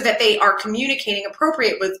brain so that they are communicating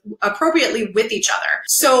appropriately with each other.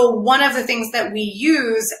 So one of the things that we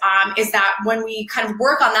use is that when we kind of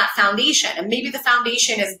work on that foundation, and maybe the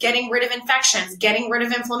foundation is getting rid of infections, getting rid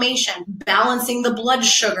of inflammation, balancing the blood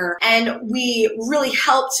sugar, and we really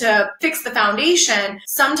help to fix the foundation,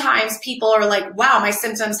 sometimes people are like, wow, my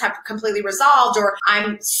symptoms have completely resolved, or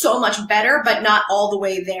I'm so much better, but not all the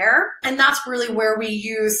way there. And that's really where we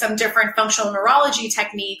use some different functional neurology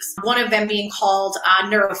techniques, one of them being called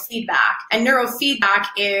neurofeedback. And neurofeedback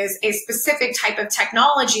is a specific type of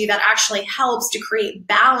technology that actually helps to create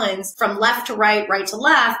balance from left to right, right to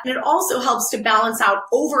left. And it also helps to balance out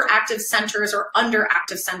overactive centers or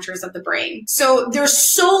underactive centers of the brain. So there's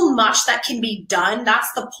so much that can be done.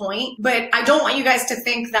 That's the point. But I don't want you guys to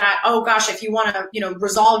think that, oh gosh, if you want to,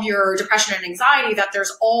 resolve your depression and anxiety, that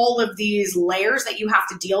there's all of these layers that you have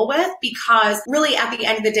to deal with, because really at the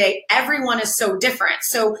end of the day, everyone is so different.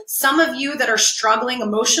 So some of you that are struggling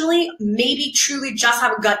emotionally maybe truly just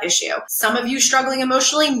have a gut issue. Some of you struggling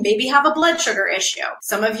emotionally maybe have a blood sugar issue.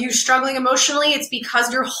 Some of you struggling emotionally, it's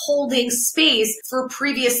because you're holding space for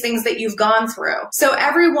previous things that you've gone through. So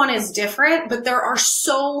everyone is different, but there are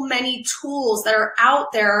so many tools that are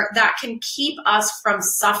out there that can keep us from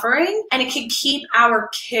suffering, and it can keep our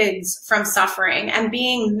kids from suffering and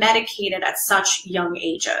being medicated at such young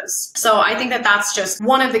ages. So I think that that's just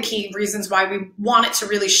one of the key reasons why we wanted to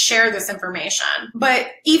really share this information. But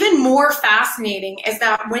even more fascinating is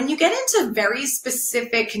that when you get into very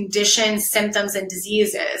specific conditions, symptoms, and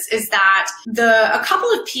diseases, is that a couple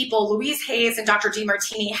of people, Louise Hayes and Dr.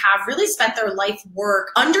 Demartini, have really spent their life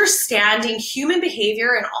work understanding human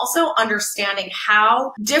behavior and also understanding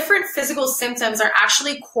how different physical symptoms are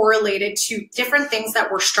actually correlated to different things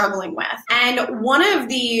that we're struggling with. And one of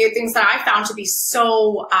the things that I found to be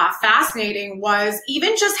so fascinating was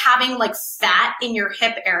even just having like fat in your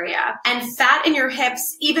hip area, and fat in your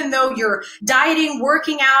hips, even though you're dieting,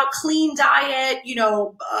 working out, clean diet,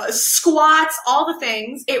 squats, all the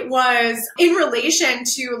things, it was in relation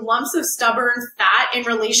to lumps of stubborn fat, in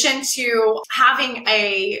relation to having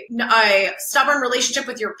a stubborn relationship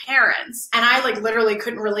with your parents. And I literally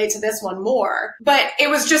couldn't relate to this one more, but it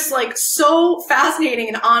was just so fascinating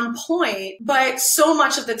and on point. But so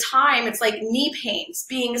much of the time it's like knee pains,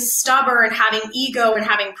 being stubborn, having ego and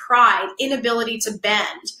having pride, inability to bend.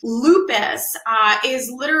 Lupus is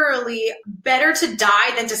literally better to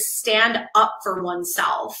die than to stand up for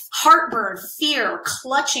oneself. Heartburn, fear,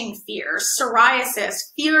 clutching fear, psoriasis,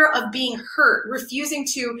 fear of being hurt, refusing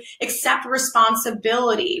to accept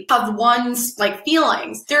responsibility of one's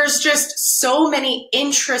feelings. There's just so many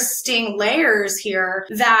interesting layers here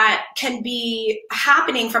that can be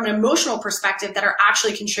happening from an emotional perspective that are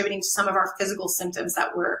actually contributing to some of our physical symptoms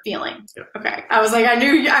that we're feeling. Yep. Okay.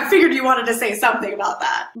 I figured you wanted to say something about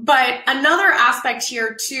that. But another aspect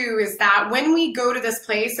here too is that when we go to this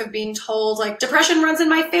place of being told depression runs in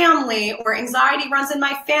my family, or anxiety runs in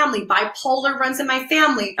my family, bipolar runs in my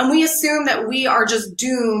family, and we assume that we are just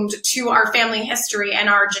doomed to our family history and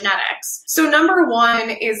our genetics. So number one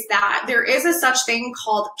is that there is a such thing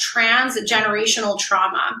called transgenerational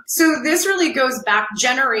trauma. So this really goes back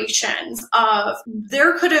generations of,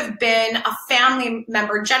 there could have been a family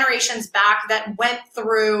member generations back that went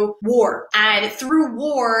through war, and through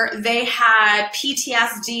war they had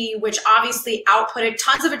PTSD, which obviously outputted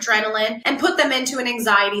tons of adrenaline and put them into an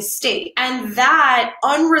anxiety state. And that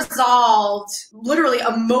unresolved, literally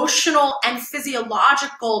emotional and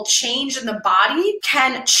physiological change in the body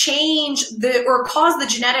can change or cause the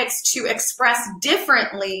genetics to express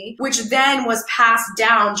differently, which then was passed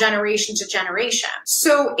down generation to generation.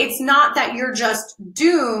 So it's not that you're just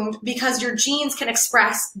doomed, because your genes can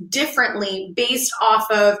express differently based off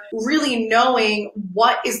of really knowing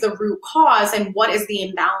what is the root cause and what is the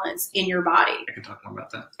imbalance in your body. I can talk more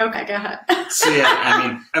about that. Okay, go ahead. So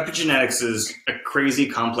yeah, epigenetics is a crazy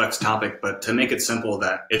complex topic, but to make it simple,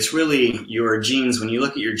 that it's really your genes. When you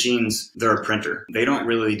look at your genes, they're a printer. They don't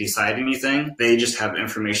really decide anything. They just have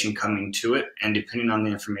information coming to it, and depending on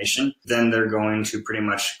the information, then they're going to pretty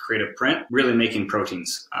much create a print, really making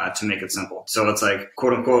proteins, to make it simple. So it's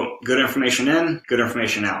quote unquote, good information in, good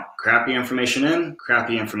information out. Crappy information in,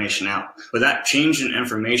 crappy information out. But that change in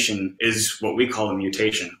information is what we call a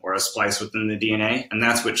mutation, or a splice within the DNA, and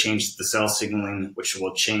that's what changes the cell signaling, which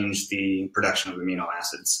will change the production of amino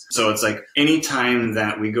acids. So it's anytime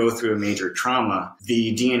that we go through a major trauma,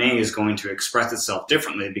 the DNA is going to express itself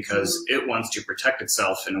differently, because it it wants to protect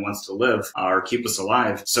itself and it wants to live or keep us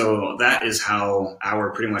alive. So that is how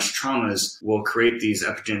our pretty much traumas will create these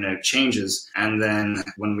epigenetic changes. And then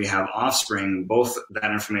when we have offspring, both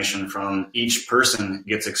that information from each person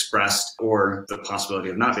gets expressed or the possibility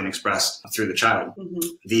of not being expressed through the child.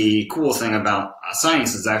 The cool thing about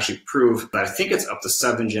science is actually prove that I think it's up to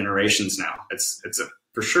 7 generations now. It's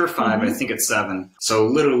for sure 5, I think it's 7. So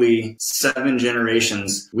literally 7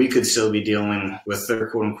 generations, we could still be dealing with their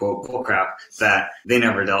quote unquote bullcrap that they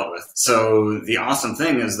never dealt with. So the awesome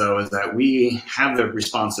thing is though, is that we have the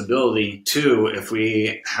responsibility to, if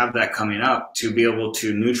we have that coming up, to be able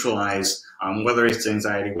to neutralize whether it's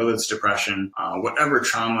anxiety, whether it's depression, whatever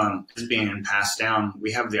trauma is being passed down,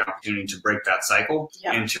 we have the opportunity to break that cycle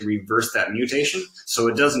and to reverse that mutation so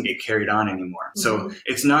it doesn't get carried on anymore. So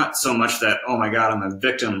it's not so much that, oh my God, I'm a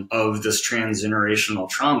victim of this transgenerational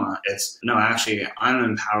trauma. It's, no, actually, I'm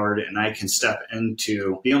empowered and I can step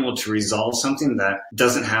into being able to resolve something that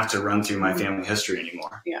doesn't have to run through my family history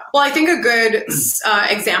anymore. Yeah. Well, I think a good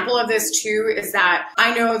example of this too is that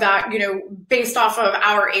I know that, based off of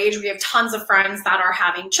our age, we have tons of friends that are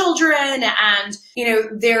having children and,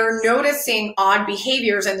 they're noticing odd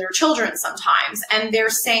behaviors in their children sometimes. And they're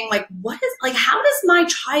saying how does my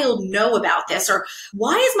child know about this? Or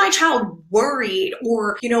why is my child worried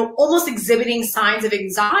or, almost exhibiting signs of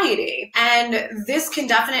anxiety? And this can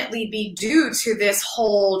definitely be due to this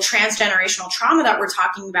whole transgenerational trauma that we're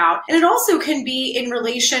talking about. And it also can be in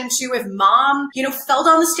relation to if mom, fell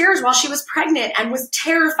down the stairs while she was pregnant and was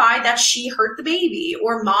terrified that she hurt the baby,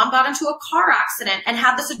 or mom got into a car accident and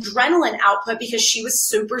had this adrenaline output because she was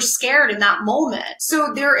super scared in that moment.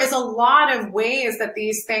 So there is a lot of ways that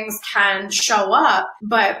these things can show up,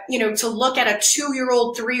 but, to look at a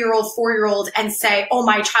 2-year-old, 3-year-old, 4-year-old and say, oh,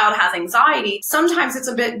 my child has anxiety, sometimes it's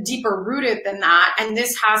a bit deeper rooted than that. And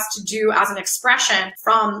this has to do as an expression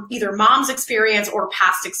from either mom's experience or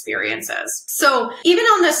past experiences. So even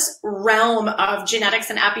on this realm of genetics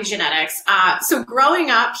and epigenetics, so growing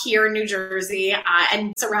up here in New Jersey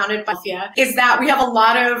and surrounded by Philadelphia, is that we have a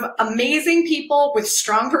lot of amazing people with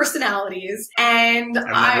strong personalities. And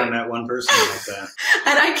I've never met one person like that.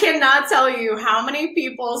 And I cannot tell you how many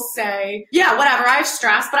people say, yeah, whatever, I have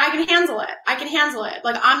stress, but I can handle it. I can handle it.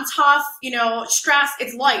 Like, I'm tough, stress,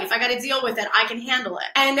 it's life. I got to deal with it. I can handle it.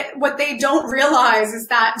 And what they don't realize is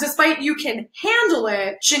that despite you can handle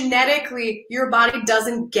it, genetically, your body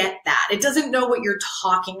doesn't get that. It doesn't know what you're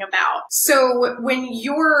talking about. So when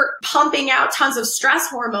you're pumping out tons of stress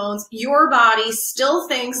hormones, your body still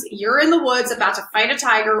thinks you're in the woods about to fight a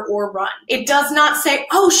tiger or run. It does not say,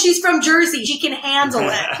 oh, she's from Jersey, she can handle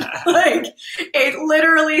it. It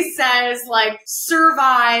literally says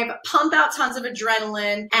survive, pump out tons of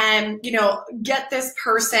adrenaline, and, get this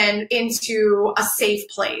person into a safe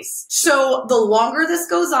place. So the longer this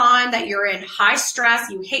goes on, that you're in high stress,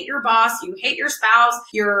 you hate your boss, you hate your spouse,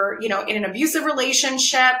 you're, in an abusive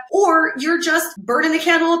relationship, or you're just burning the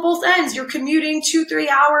candle at both ends. You're commuting 2-3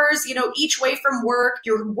 hours, each way from work.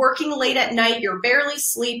 You're working late at night. You're barely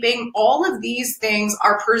sleeping. All of these things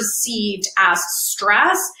are perceived as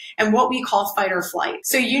stress and what we call fight or flight.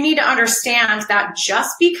 So you need to understand that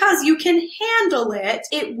just because you can handle it,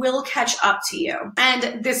 it will catch up to you.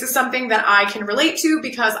 And this is something that I can relate to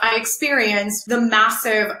because I experienced the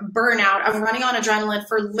massive burnout of running on adrenaline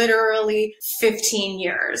for literally 15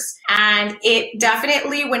 years. And it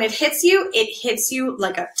definitely, when it hits you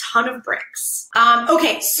like a ton of bricks.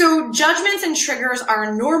 Okay, so judgments and triggers are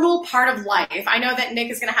a normal part of life. I know that Nick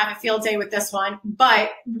is going to have a field day with this one,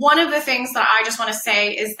 but one of the things that I just want to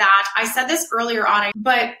say is that I said this earlier on,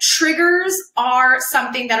 but triggers are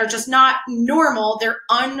something that are just not normal. They're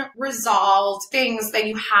unresolved things that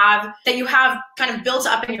you have kind of built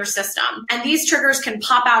up in your system. And these triggers can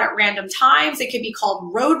pop out at random times. It could be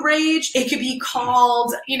called road rage. It could be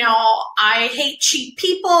called, I hate cheap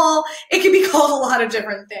people. It could be called a lot of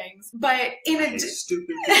different things. But in addition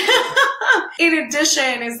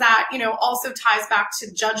is that, also ties back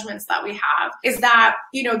to judgments that we have, is that,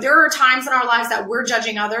 there are times in our lives that we're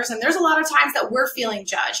judging others, and there's a lot of times that we're feeling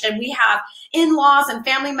judged, and we have in-laws and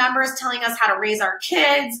family members telling us how to raise our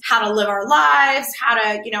kids, how to live our lives, how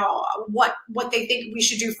to, what they think we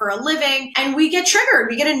should do for a living. And we get triggered,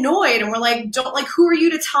 we get annoyed, and we're like, who are you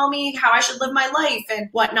to tell me how I should live my life and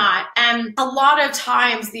whatnot? And a lot of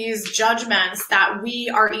times these judgments that we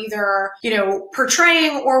are either,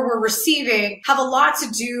 portraying or we're receiving have a lot to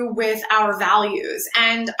do with our values.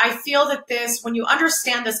 And I feel that when you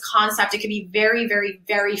understand this concept, it can be very, very,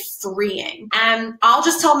 very freeing. And I'll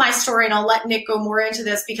just tell my story and I'll let Nick go more into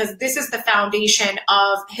this because this is the foundation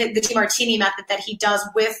of the Demartini method that he does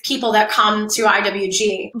with people that come to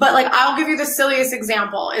IWG. But like, I'll give you the silliest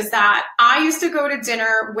example is that I used to go to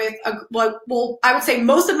dinner with I would say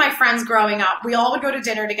most of my friends growing up, we all would go to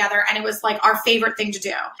dinner together and it was like our favorite thing to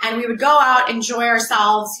do. And we would go out, enjoy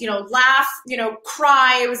ourselves, laugh,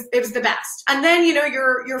 cry. It was the best. And then,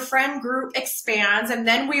 your friend group expands and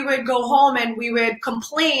then we would go home and we would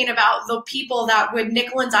complain about the people that would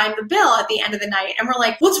nickel and dime the bill at the end of the night. And we're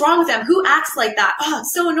like, what's wrong with them? Who acts like that? Oh,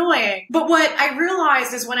 it's so annoying. But what I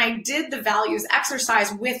realized is when I did the values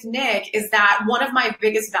exercise with Nick is that one of my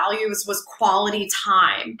biggest values was quality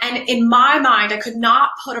time. And in my mind, I could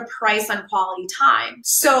not put a price on quality time.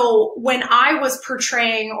 So when I was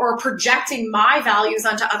portraying or projecting my values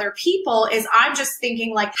onto other people is I'm just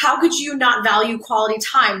thinking like, how could you not value quality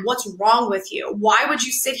time? What's wrong with you? Why would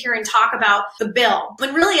you sit here and talk about the bill?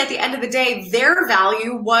 When really at the end of the day, their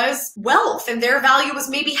value was wealth and their value was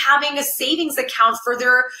maybe having a savings account for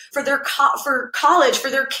college, for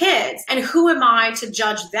their kids. And who am I to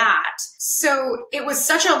judge that? So it was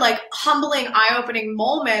such a humbling, eye-opening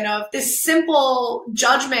moment of this simple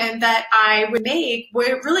judgment that I would make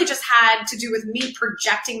where it really just had to do with me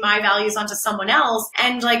projecting my values onto someone else.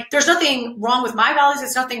 And there's nothing wrong with my values.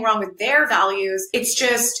 There's nothing wrong with their values. It's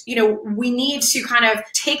just, we need to kind of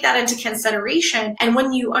take that into consideration. And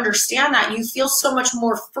when you understand that, you feel so much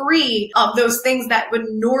more free of those things that would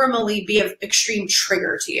normally be of extreme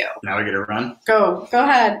trigger to you. Now we get a run. Go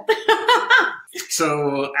ahead.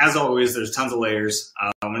 So as always, there's tons of layers.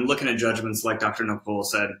 And looking at judgments, like Dr. Nicole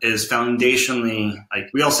said, is foundationally,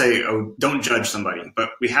 we all say, oh, don't judge somebody,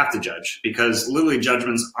 but we have to judge because literally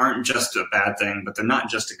judgments aren't just a bad thing, but they're not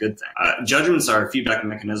just a good thing. Judgments are a feedback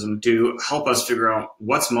mechanism to help us figure out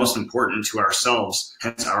what's most important to ourselves,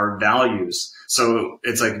 hence our values. So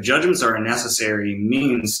it's judgments are a necessary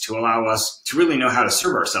means to allow us to really know how to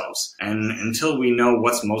serve ourselves. And until we know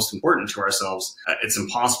what's most important to ourselves, it's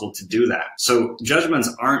impossible to do that. So judgments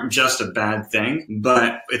aren't just a bad thing,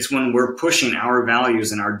 but it's when we're pushing our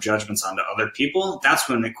values and our judgments onto other people, that's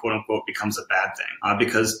when it quote unquote becomes a bad thing.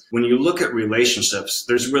 Because when you look at relationships,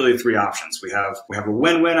 there's really three options. We have a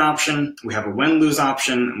win-win option, we have a win-lose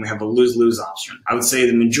option, and we have a lose-lose option. I would say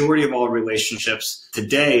the majority of all relationships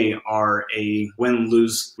today are a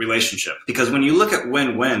win-lose relationship. Because when you look at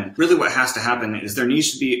win-win, really what has to happen is there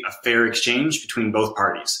needs to be a fair exchange between both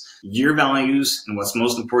parties. Your values and what's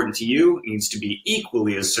most important to you needs to be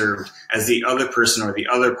equally as served as the other person or the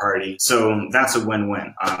other party. So that's a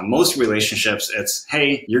win-win. Most relationships, it's,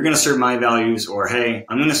 hey, you're going to serve my values, or hey,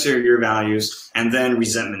 I'm going to serve your values. And then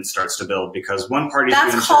resentment starts to build because one party.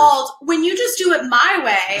 That's called, when you just do it my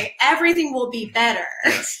way, everything will be better.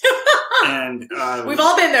 Yes. And we've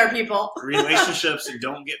all been there, people. Relationships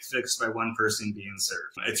don't get fixed by one person being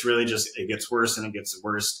served. It's really just, it gets worse and it gets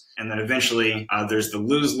worse. And then eventually there's the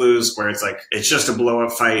lose-lose where it's just a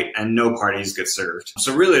blow-up fight and no parties get served.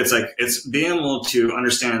 So really it's being able to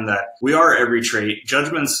understand that we are every trait.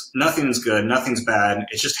 Judgments, nothing's good, nothing's bad.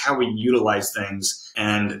 It's just how we utilize things.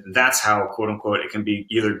 And that's how, quote unquote, it can be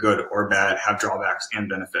either good or bad, have drawbacks and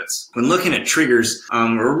benefits. When looking at triggers,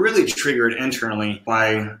 we're really triggered internally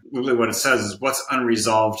by really what it says is what's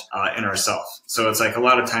unresolved in ourselves. So it's a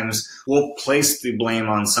lot of times we'll place the blame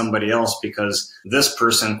on somebody else because this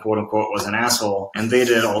person, quote unquote, was an asshole and they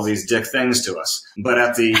did all these dick things to us. But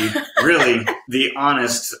at the the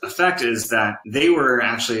honest effect is that they were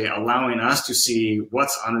actually allowing us to see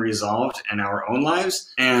what's unresolved in our own lives.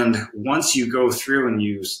 And once you go through and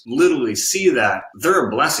you literally see that, they're a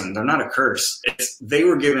blessing. They're not a curse. They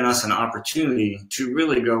were giving us an opportunity to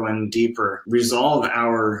really go in deeper, resolve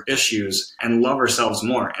our issues, and love ourselves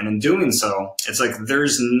more. And in doing so, it's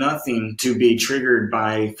there's nothing to be triggered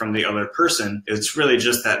by from the other person. It's really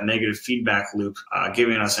just that negative feedback loop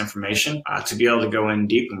giving us information to be able to go in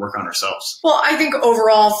deep and work on ourselves. Well, I think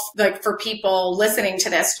overall, for people listening to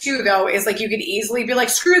this too, though, is you could easily be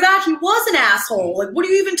screw that, he was an asshole. What are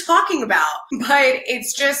you even talking about? But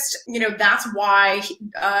it's just, that's why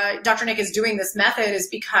Dr. Nick is doing this method, is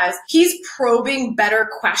because he's probing better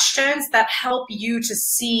questions that help you to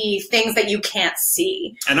see things that you can't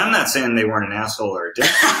see. And I'm not saying they weren't an asshole or a dick.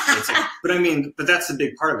 But that's the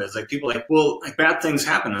big part of it. It's people well, bad things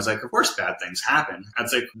happen. I was of course bad things happen.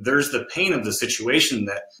 It's there's the pain of the situation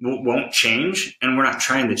that won't change, and we're not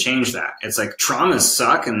trying to change that. It's traumas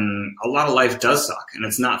suck, and a lot of life does suck, and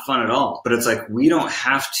it's not fun at all. But it's we don't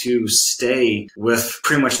have to stay with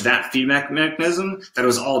pretty much that feedback mechanism that it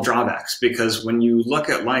was all drawbacks. Because when you look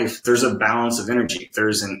at life, there's a balance of energy.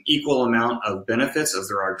 There's an equal amount of benefits as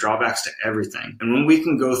there are drawbacks to everything. And when we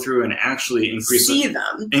can go through and actually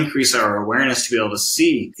increase our awareness to be able to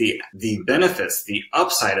see the benefits, the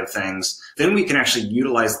upside of things, then we can actually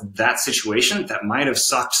utilize that situation that might have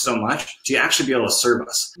sucked so much to actually be able to serve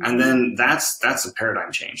us. And then that's a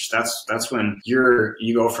paradigm change. That's when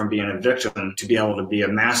you go from being a victim to be able to be a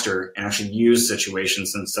master and actually use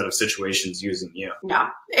situations instead of situations using you. Yeah,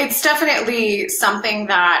 it's definitely something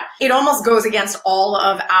that it almost goes against all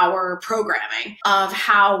of our programming of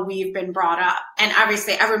how we've been brought up. And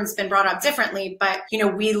obviously everyone's been brought up differently, but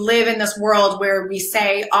we live in this world where we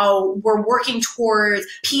say, oh, we're working towards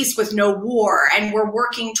peace with no war, and we're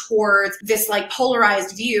working towards this like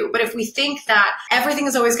polarized view. But if we think that everything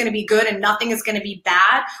is always going to be good and nothing is going to be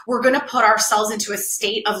bad, we're going to put ourselves into a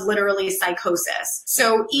state of literally psychosis.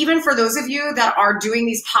 So even for those of you that are doing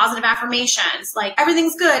these positive affirmations, like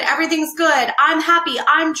everything's good, I'm happy,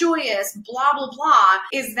 I'm joyous, blah, blah, blah,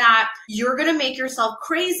 is that you're going to make yourself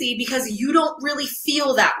crazy because you don't really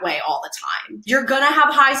feel that way all the time. You're going to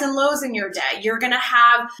have highs and lows in your day. You're going to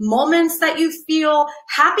have moments that you feel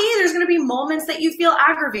happy. There's going to be moments that you feel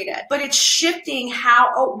aggravated, but it's shifting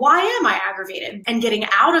why am I aggravated? And getting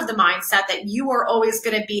out of the mindset that you are always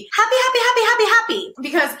going to be happy.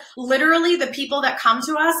 Because literally the people that come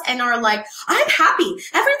to us and are like, I'm happy,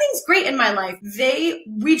 everything's great in my life,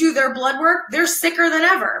 we do their blood work, they're sicker than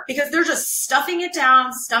ever because they're just stuffing it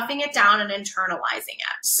down and internalizing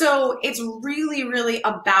it. So it's really, really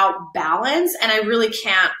about balance. And I really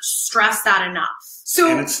can't stress that enough.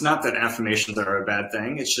 And it's not that affirmations are a bad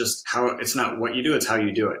thing. It's just it's not what you do, it's how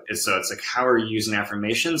you do it. It's like, how are you using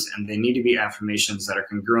affirmations? And they need to be affirmations that are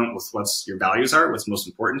congruent with what your values are, what's most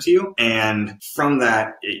important to you. And from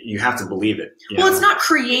that, you have to believe it. It's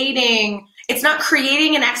not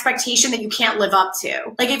creating an expectation that you can't live up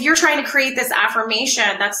to. Like if you're trying to create this affirmation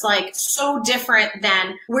that's like so different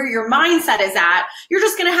than where your mindset is at, you're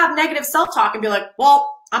just going to have negative self-talk and be like,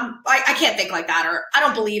 well, I can't think like that, or I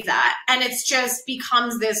don't believe that. And it's just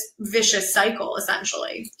becomes this vicious cycle,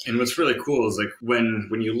 essentially. And what's really cool is like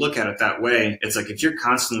when you look at it that way, it's like if you're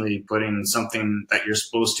constantly putting something that you're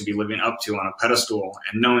supposed to be living up to on a pedestal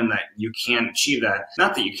and knowing that you can't achieve that,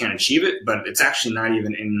 not that you can't achieve it, but it's actually not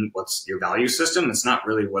even in what's your value system, it's not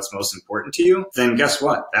really what's most important to you, then guess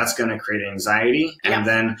what? That's going to create anxiety. And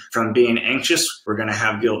then from being anxious, we're going to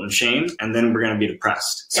have guilt and shame, and then we're going to be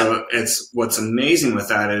depressed. So it's what's amazing with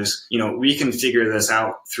that is, we can figure this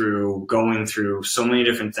out through going through so many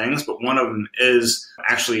different things, but one of them is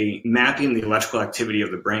actually mapping the electrical activity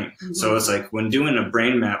of the brain. Mm-hmm. So it's like when doing a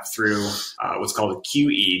brain map through what's called a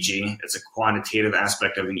QEEG, it's a quantitative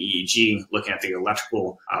aspect of an EEG, looking at the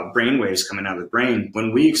electrical brain waves coming out of the brain.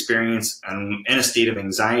 When we experience in a state of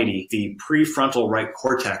anxiety, the prefrontal right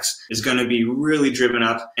cortex is going to be really driven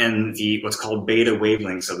up in the what's called beta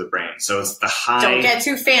wavelengths of the brain. So it's the high. Don't get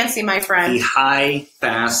too fancy, my friend. The high,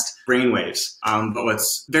 fast brain waves. But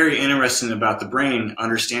what's very interesting about the brain,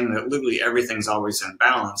 understanding that literally everything's always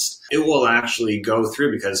imbalanced, it will actually go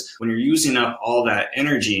through, because when you're using up all that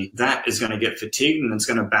energy, that is going to get fatigued and it's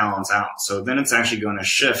going to balance out. So then it's actually going to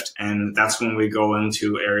shift. And that's when we go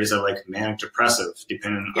into areas of like manic depressive,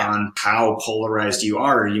 depending on how polarized you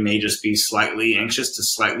are. You may just be slightly anxious to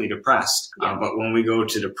slightly depressed. But when we go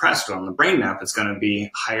to depressed on the brain map, it's going to be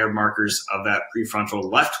higher markers of that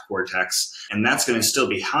prefrontal left cortex. And that's going to still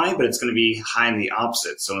be high, but it's going to be high in the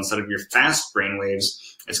opposite. So instead of your fast brain waves,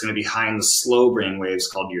 it's going to be high in the slow brain waves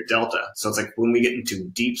called your delta. So it's like when we get into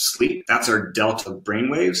deep sleep, that's our delta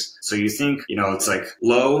brain waves. So you think, it's like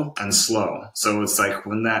low and slow. So it's like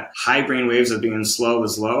when that high brain waves of being slow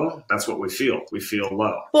is low, that's what we feel. We feel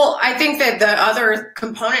low. Well, I think that the other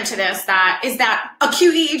component to this is that a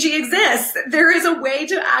QEEG exists. There is a way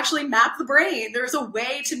to actually map the brain. There's a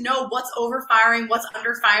way to know what's overfiring, what's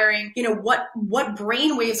underfiring, what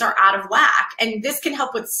brain waves are out of whack. And this can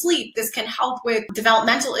help with sleep. This can help with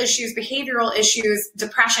developmental issues, behavioral issues,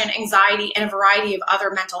 depression, anxiety, and a variety of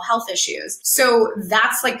other mental health issues. So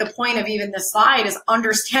that's like the point of even this slide, is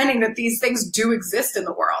understanding that these things do exist in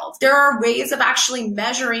the world. There are ways of actually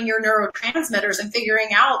measuring your neurotransmitters and figuring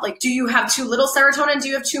out, like, do you have too little serotonin? Do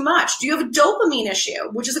you have too much? Do you have a dopamine issue,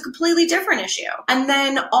 which is a completely different issue? And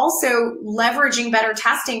then also leveraging better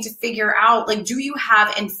testing to figure out, like, do you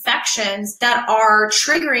have infections that are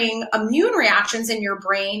triggering immune reactions in your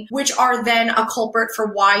brain, which are then a culprit for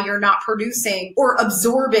for why you're not producing or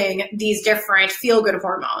absorbing these different feel-good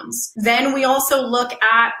hormones. Then we also look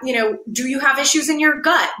at, do you have issues in your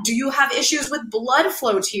gut? Do you have issues with blood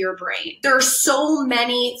flow to your brain? There are so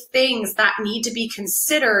many things that need to be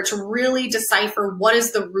considered to really decipher what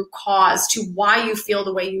is the root cause to why you feel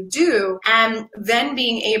the way you do, and then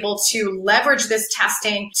being able to leverage this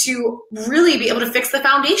testing to really be able to fix the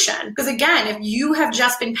foundation. Because again, if you have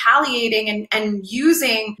just been palliating and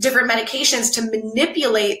using different medications to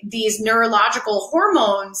manipulate these neurological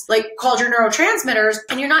hormones, like called your neurotransmitters,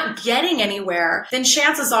 and you're not getting anywhere, then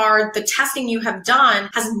chances are the testing you have done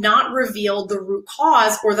has not revealed the root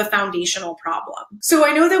cause or the foundational problem. So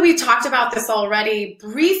I know that we talked about this already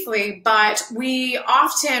briefly, but we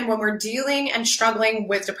often, when we're dealing and struggling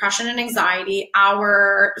with depression and anxiety,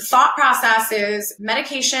 our thought process is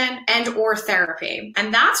medication and or therapy.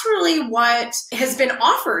 And that's really what has been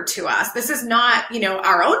offered to us. This is not,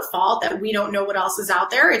 our own fault that we don't know what else is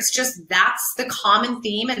out there. It's just that's the common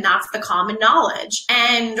theme and that's the common knowledge.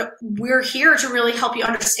 And we're here to really help you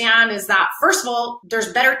understand is that, first of all,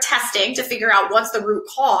 there's better testing to figure out what's the root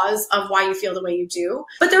cause of why you feel the way you do.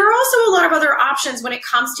 But there are also a lot of other options when it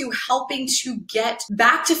comes to helping to get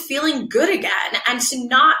back to feeling good again and to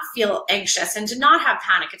not feel anxious and to not have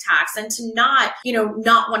panic attacks and to not,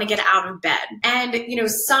 not want to get out of bed. And,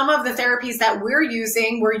 some of the therapies that we're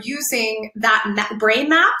using that brain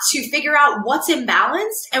map to figure out what's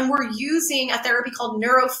imbalanced. And we're using a therapy called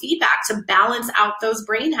neurofeedback to balance out those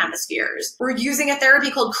brain hemispheres. We're using a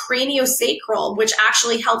therapy called craniosacral, which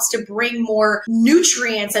actually helps to bring more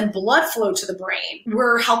nutrients and blood flow to the brain.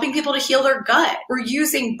 We're helping people to heal their gut. We're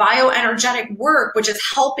using bioenergetic work, which is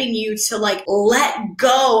helping you to let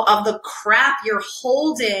go of the crap you're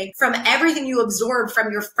holding from everything you absorb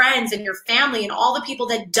from your friends and your family and all the people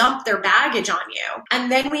that dump their baggage on you.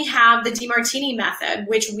 And then we have the DeMartini method,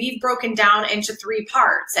 which we've broken down into 3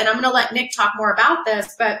 parts. And I'm going to let Nick talk more about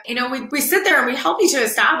this, but we sit there and we help you to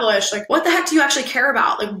establish what the heck do you actually care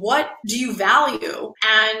about? What do you value?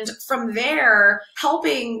 And from there,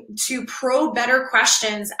 helping to probe better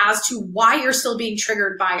questions as to why you're still being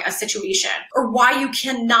triggered by a situation or why you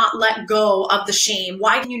cannot let go of the shame.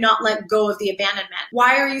 Why can you not let go of the abandonment?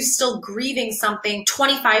 Why are you still grieving something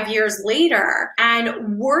 25 years later?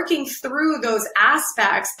 And working through those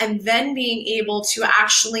aspects and then being able to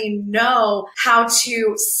actually know how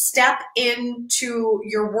to step into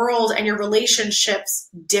your world and your relationships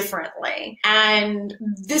differently. And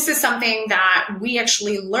this is something that we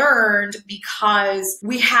actually learned because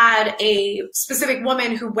we had a specific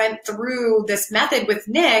woman who went through this method with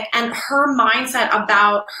Nick, and her mindset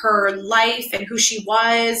about her life and who she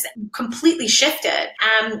was completely shifted.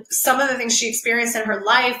 And some of the things she experienced in her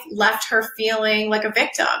life left her feeling like a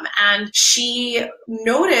victim. And she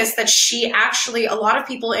noticed that she actually, a lot of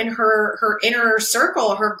people in her inner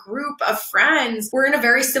circle, her group of friends, were in a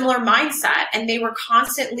very similar mindset. And they were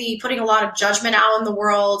constantly putting a lot of judgment out in the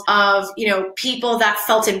world of, people that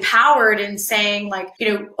felt empowered and saying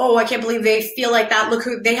oh, I can't believe they feel like that. Look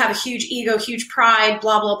who they have, a huge ego, huge pride,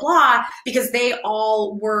 blah, blah, blah, because they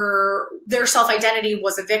all were, their self-identity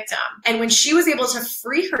was a victim. And when she was able to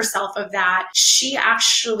free herself of that, she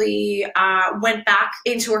actually went back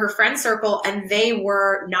into her friend circle and they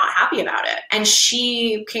were not happy about it. And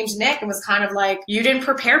she came to Nick and was kind of like, you didn't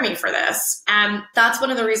prepare me for this. And that's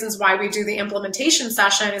one of the reasons why we do the implementation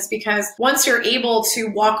session, is because once you're able to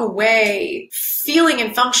walk away feeling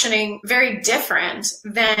and functioning very different,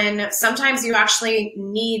 then sometimes you actually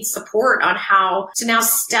need support on how to now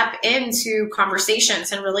step into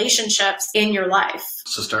conversations and relationships in your life.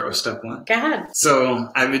 So start with step 1. Go ahead. So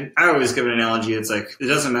I always give an analogy. It's it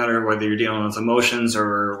doesn't matter whether you're dealing with emotions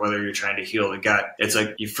or whether you're trying to heal the gut. It's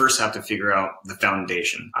you first have to figure out the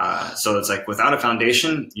foundation. So it's without a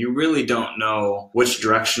foundation, you really don't know which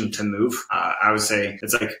direction to move. I would say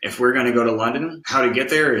it's if we're going to go to London, how to get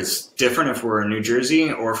there is different if we're in New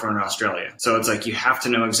Jersey or if we're in Australia. So it's you have to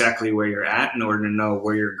know exactly where you're at in order to know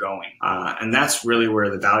where you're going. And that's really where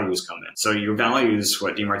the values come in. So your values,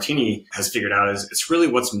 what DeMartini has figured out, is it's really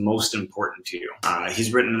what's most important to you.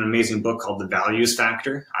 He's written an amazing book called The Values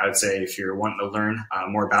Factor. I would say if you're wanting to learn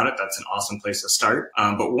more about it, that's an awesome place to start.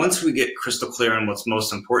 But once we get crystal clear on what's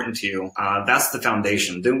most important to you, that's the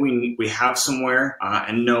foundation. Then we have somewhere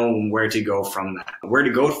and know where to go from that. Where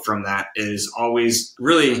to go from that is always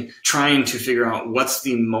really trying to figure out what's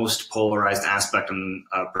the most polarized aspect in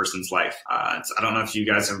a person's life. I don't know if you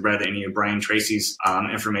guys have read any of Brian Tracy's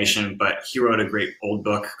information, but he wrote a great old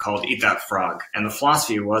book called Eat That Frog. And the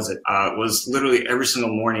philosophy was literally every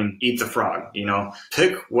single morning, eat the frog.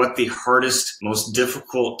 Pick what the hardest, most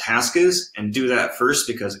difficult task is and do that first,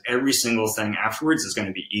 because every single thing afterwards is going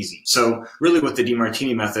to be easy. So So really with the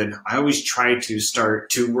Demartini method, I always try to start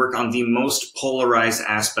to work on the most polarized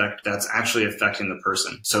aspect that's actually affecting the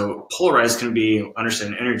person. So polarized can be understood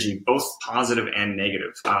in energy, both positive and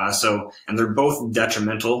negative. And they're both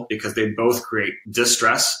detrimental because they both create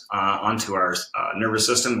distress onto our nervous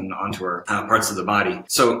system and onto our parts of the body.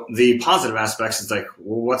 So the positive aspects is like,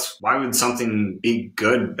 well, why would something be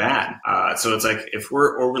good, bad? So it's like if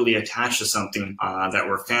we're overly attached to something that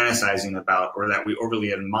we're fantasizing about or that we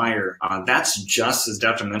overly admire, that's just as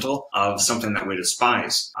detrimental of something that we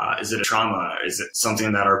despise. Is it a trauma? Is it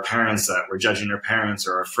something that our parents, that we're judging our parents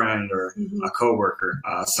or a friend or a coworker,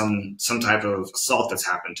 some type of assault that's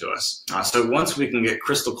happened to us? So once we can get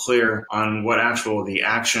crystal clear on what the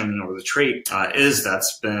action or the trait is that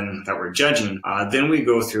we're judging, then we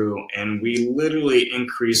go through and we literally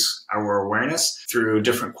increase our awareness through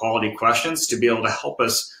different quality questions to be able to help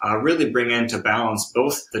us really bring into balance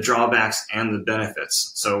both the drawbacks and the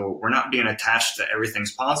benefits. So we're not being attached to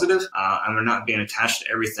everything's positive, and we're not being attached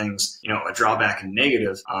to everything's a drawback and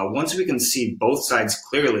negative. Once we can see both sides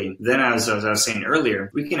clearly, then as I was saying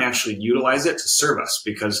earlier, we can actually utilize it to serve us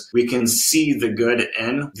because we can see the good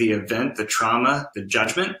in the event, the trauma, the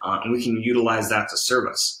judgment, and we can utilize that to serve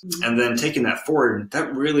us. And then taking that forward,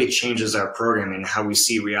 that really changes our programming, how we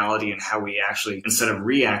see reality and how we actually, instead of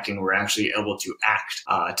reacting, we're actually able to act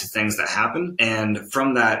to things that happen. And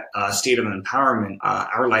from that state of empowerment,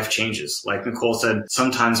 our life changes. Like Nicole said,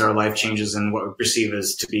 sometimes our life changes in what we perceive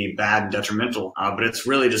as to be bad and detrimental, but it's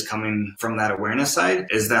really just coming from that awareness side,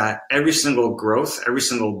 is that every single growth, every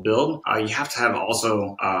single build, you have to have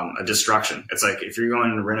also a destruction. It's like if you're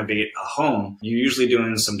going to renovate a home, you're usually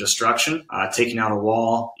doing some destruction, taking out a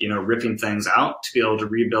wall, ripping things out to be able to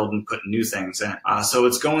rebuild and put new things in. So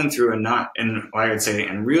it's going through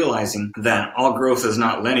and realizing that all growth is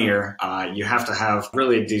not linear. You have to have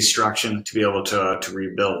really destruction to be able to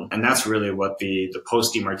rebuild. And that's really what the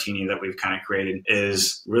post Demartini that we've kind of created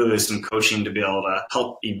is, really some coaching to be able to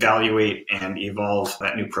help evaluate and evolve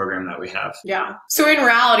that new program that we have. Yeah. So in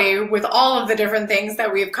reality, with all of the different things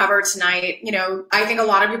that we've covered tonight, I think a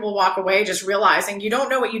lot of people walk away just realizing you don't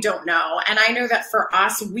know what you don't know. And I know that for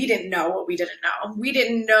us, we didn't know what we didn't know. We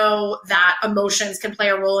didn't know that emotions can play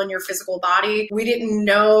a role in your physical body. We didn't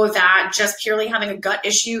know that just purely having a gut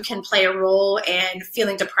issue can play a role in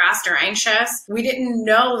feeling depressed or anxious. We didn't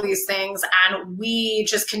know these things, and we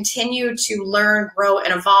just continue to learn, grow,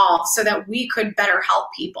 and evolve so that we could better help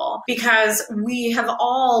people, because we have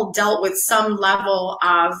all dealt with some level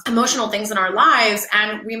of emotional things in our lives,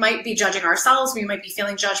 and we might be judging ourselves, we might be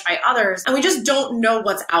feeling judged by others, and we just don't know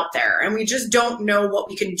what's out there, and we just don't know what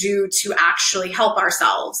we can do to actually help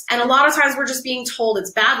ourselves. And a lot of times we're just being told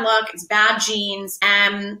it's bad luck, it's bad genes,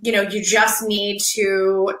 and you just need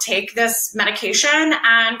to take this medication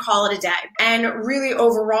and call it a day. And really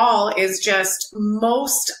overall is just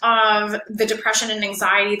most of the depression and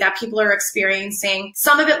anxiety that people are experiencing.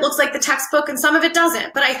 Some of it looks like the textbook and some of it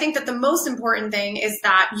doesn't. But I think that the most important thing is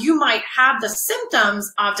that you might have the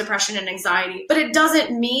symptoms of depression and anxiety, but it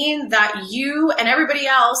doesn't mean that you and everybody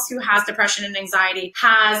else who has depression and anxiety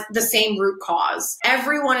has the same root cause.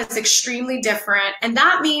 Everyone is extremely different. And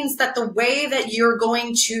that means that the way that you're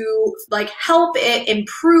going to help it,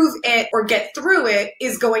 improve it, or get through it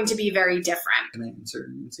is going to be very different. Can I answer?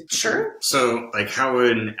 Sure. So how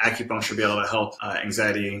would acupuncture be able to help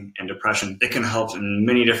anxiety and depression? It can help in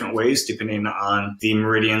many different ways depending on the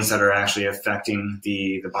meridians that are actually affecting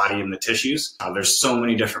the body and the tissues. There's so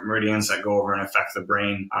many different meridians that go over and affect the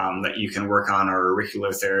brain that you can work on, or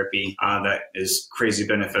auricular therapy that is crazy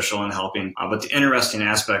beneficial in helping. But the interesting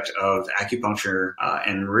aspect of acupuncture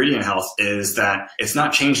and meridian health is that it's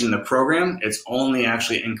not changing the program, it's only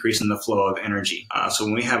actually increasing the flow of energy. So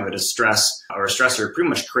when we have a distress or a stressor, it pretty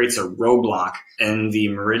much creates a roadblock in the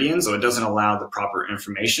meridian, so it doesn't allow the proper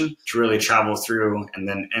information to really travel through and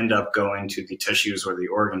then end up going to the tissues or the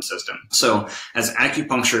organ system. So as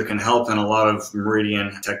acupuncture can help in a lot of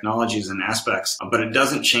meridian technologies and aspects, but it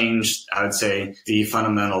doesn't change, I would say, the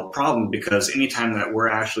fundamental problem, because anytime that we're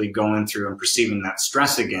actually going through and perceiving that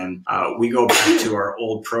stress again, we go back to our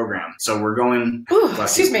old program. So we're going,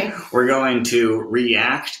 we're going to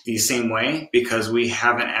react the same way because we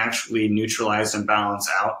haven't actually neutralized and balanced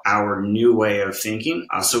out our new way of thinking.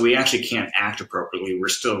 So we actually can't act appropriately. We're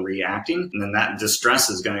still reacting. And then that distress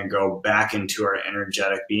is going to go back into our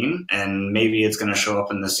energetic being. And maybe it's going to show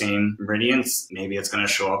up in the same meridians. Maybe it's going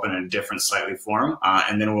to show up in a different slightly form.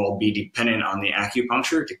 And then we'll be dependent on the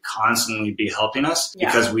acupuncture to constantly be helping us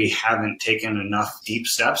because we haven't taken enough deep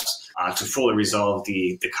steps to fully resolve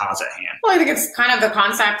the cause at hand. Well, I think it's kind of the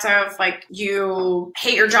concept of you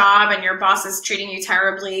hate your job and your boss is treating you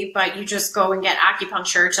terribly, but you just go and get acupuncture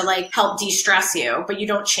acupuncture to like help de-stress you, but you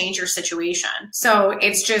don't change your situation. So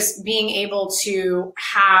it's just being able to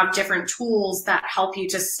have different tools that help you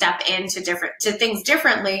to step into things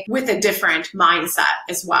differently with a different mindset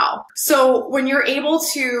as well. So when you're able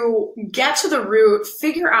to get to the root,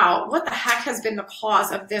 figure out what the heck has been the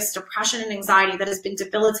cause of this depression and anxiety that has been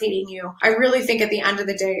debilitating you, I really think at the end of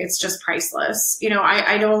the day, it's just priceless. You know,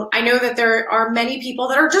 I know that there are many people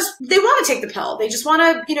that are just, they want to take the pill. They just want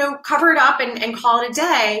to, you know, cover it up and call it a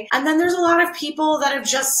day. And then there's a lot of people that have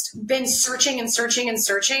just been searching and searching and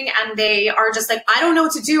searching, and they are just like, I don't know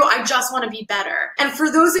what to do. I just want to be better. And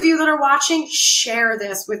for those of you that are watching, share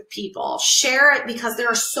this with people. Share it, because there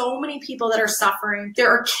are so many people that are suffering. There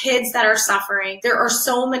are kids that are suffering. There are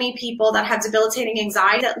so many people that have debilitating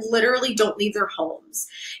anxiety that literally don't leave their homes.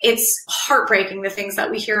 It's heartbreaking, the things that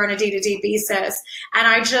we hear on a day-to-day basis. And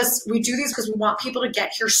we do these because we want people to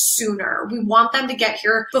get here sooner. We want them to get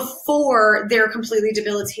here before they're completely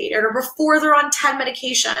debilitated, or before they're on 10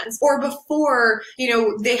 medications, or before, you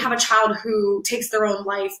know, they have a child who takes their own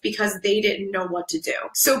life because they didn't know what to do.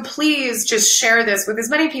 So please just share this with as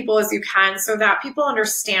many people as you can, so that people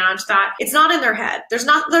understand that it's not in their head. There's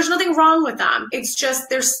nothing wrong with them. It's just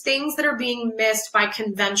there's things that are being missed by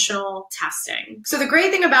conventional testing. So the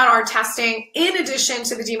great thing about our testing, in addition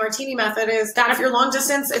to the DiMartini method, is that if you're long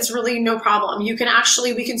distance, it's really no problem. We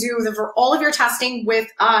can do all of your testing with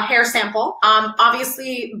a hair sample.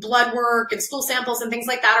 Obviously, blood work and stool samples and things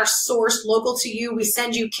like that are sourced local to you. We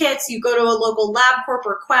send you kits. You go to a local LabCorp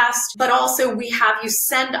request, but also we have you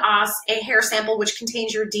send us a hair sample which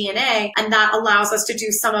contains your DNA, and that allows us to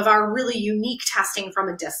do some of our really unique testing from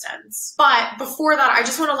a distance. But before that, I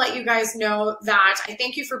just want to let you guys know that I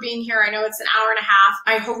thank you for being here. I know it's an hour and a half.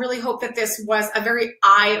 I really hope that this was a very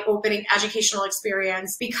eye-opening educational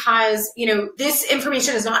experience, because, you know, this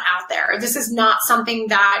information is not out there. This is not something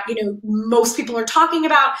that, you know, most people are talking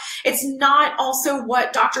about. It's not also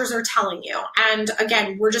what doctors are telling you. And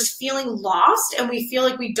again, we're just feeling lost, and we feel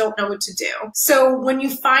like we don't know what to do. So when you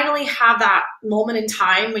finally have that moment in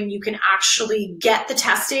time when you can actually get the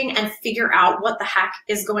testing and figure out what the heck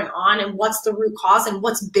is going on and what's the root cause and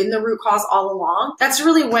what's been the root cause all along, that's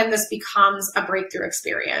really when this becomes a breakthrough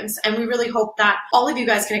experience. And we really hope that all of you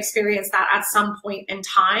guys can experience that at some point in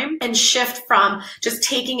time and shift from just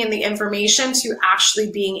taking in the information to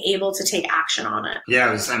actually being able to take action on it. Yeah,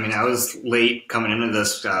 I was late coming into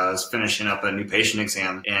this. I was finishing up a new patient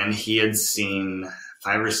exam, and he had seen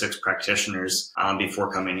 5 or 6 practitioners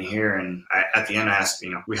before coming here. And at the end, I asked,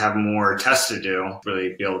 we have more tests to do,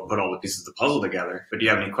 really be able to put all the pieces of the puzzle together. But do you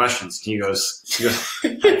have any questions? He goes,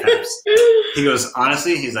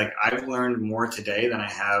 honestly, he's like, I've learned more today than I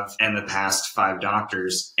have in the past 5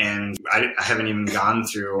 doctors. And I haven't even gone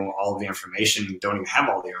through all of the information, don't even have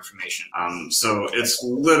all the information. So it's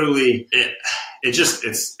literally, it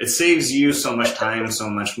saves you so much time, so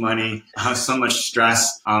much money, so much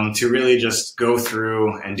stress to really just go through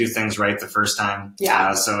and do things right the first time.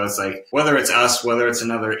 Yeah. So it's like, whether it's us, whether it's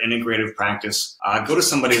another integrative practice, go to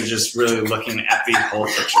somebody who's just really looking at the whole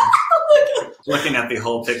picture. Looking at the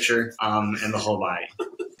whole picture and the whole body.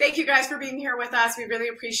 Thank you guys for being here with us. We really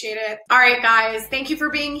appreciate it. All right, guys, thank you for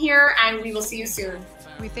being here, and we will see you soon.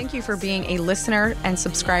 We thank you for being a listener and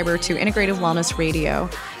subscriber to Integrative Wellness Radio.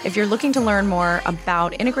 If you're looking to learn more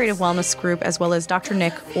about Integrative Wellness Group as well as Dr.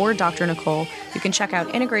 Nick or Dr. Nicole, you can check out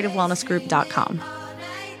integrativewellnessgroup.com.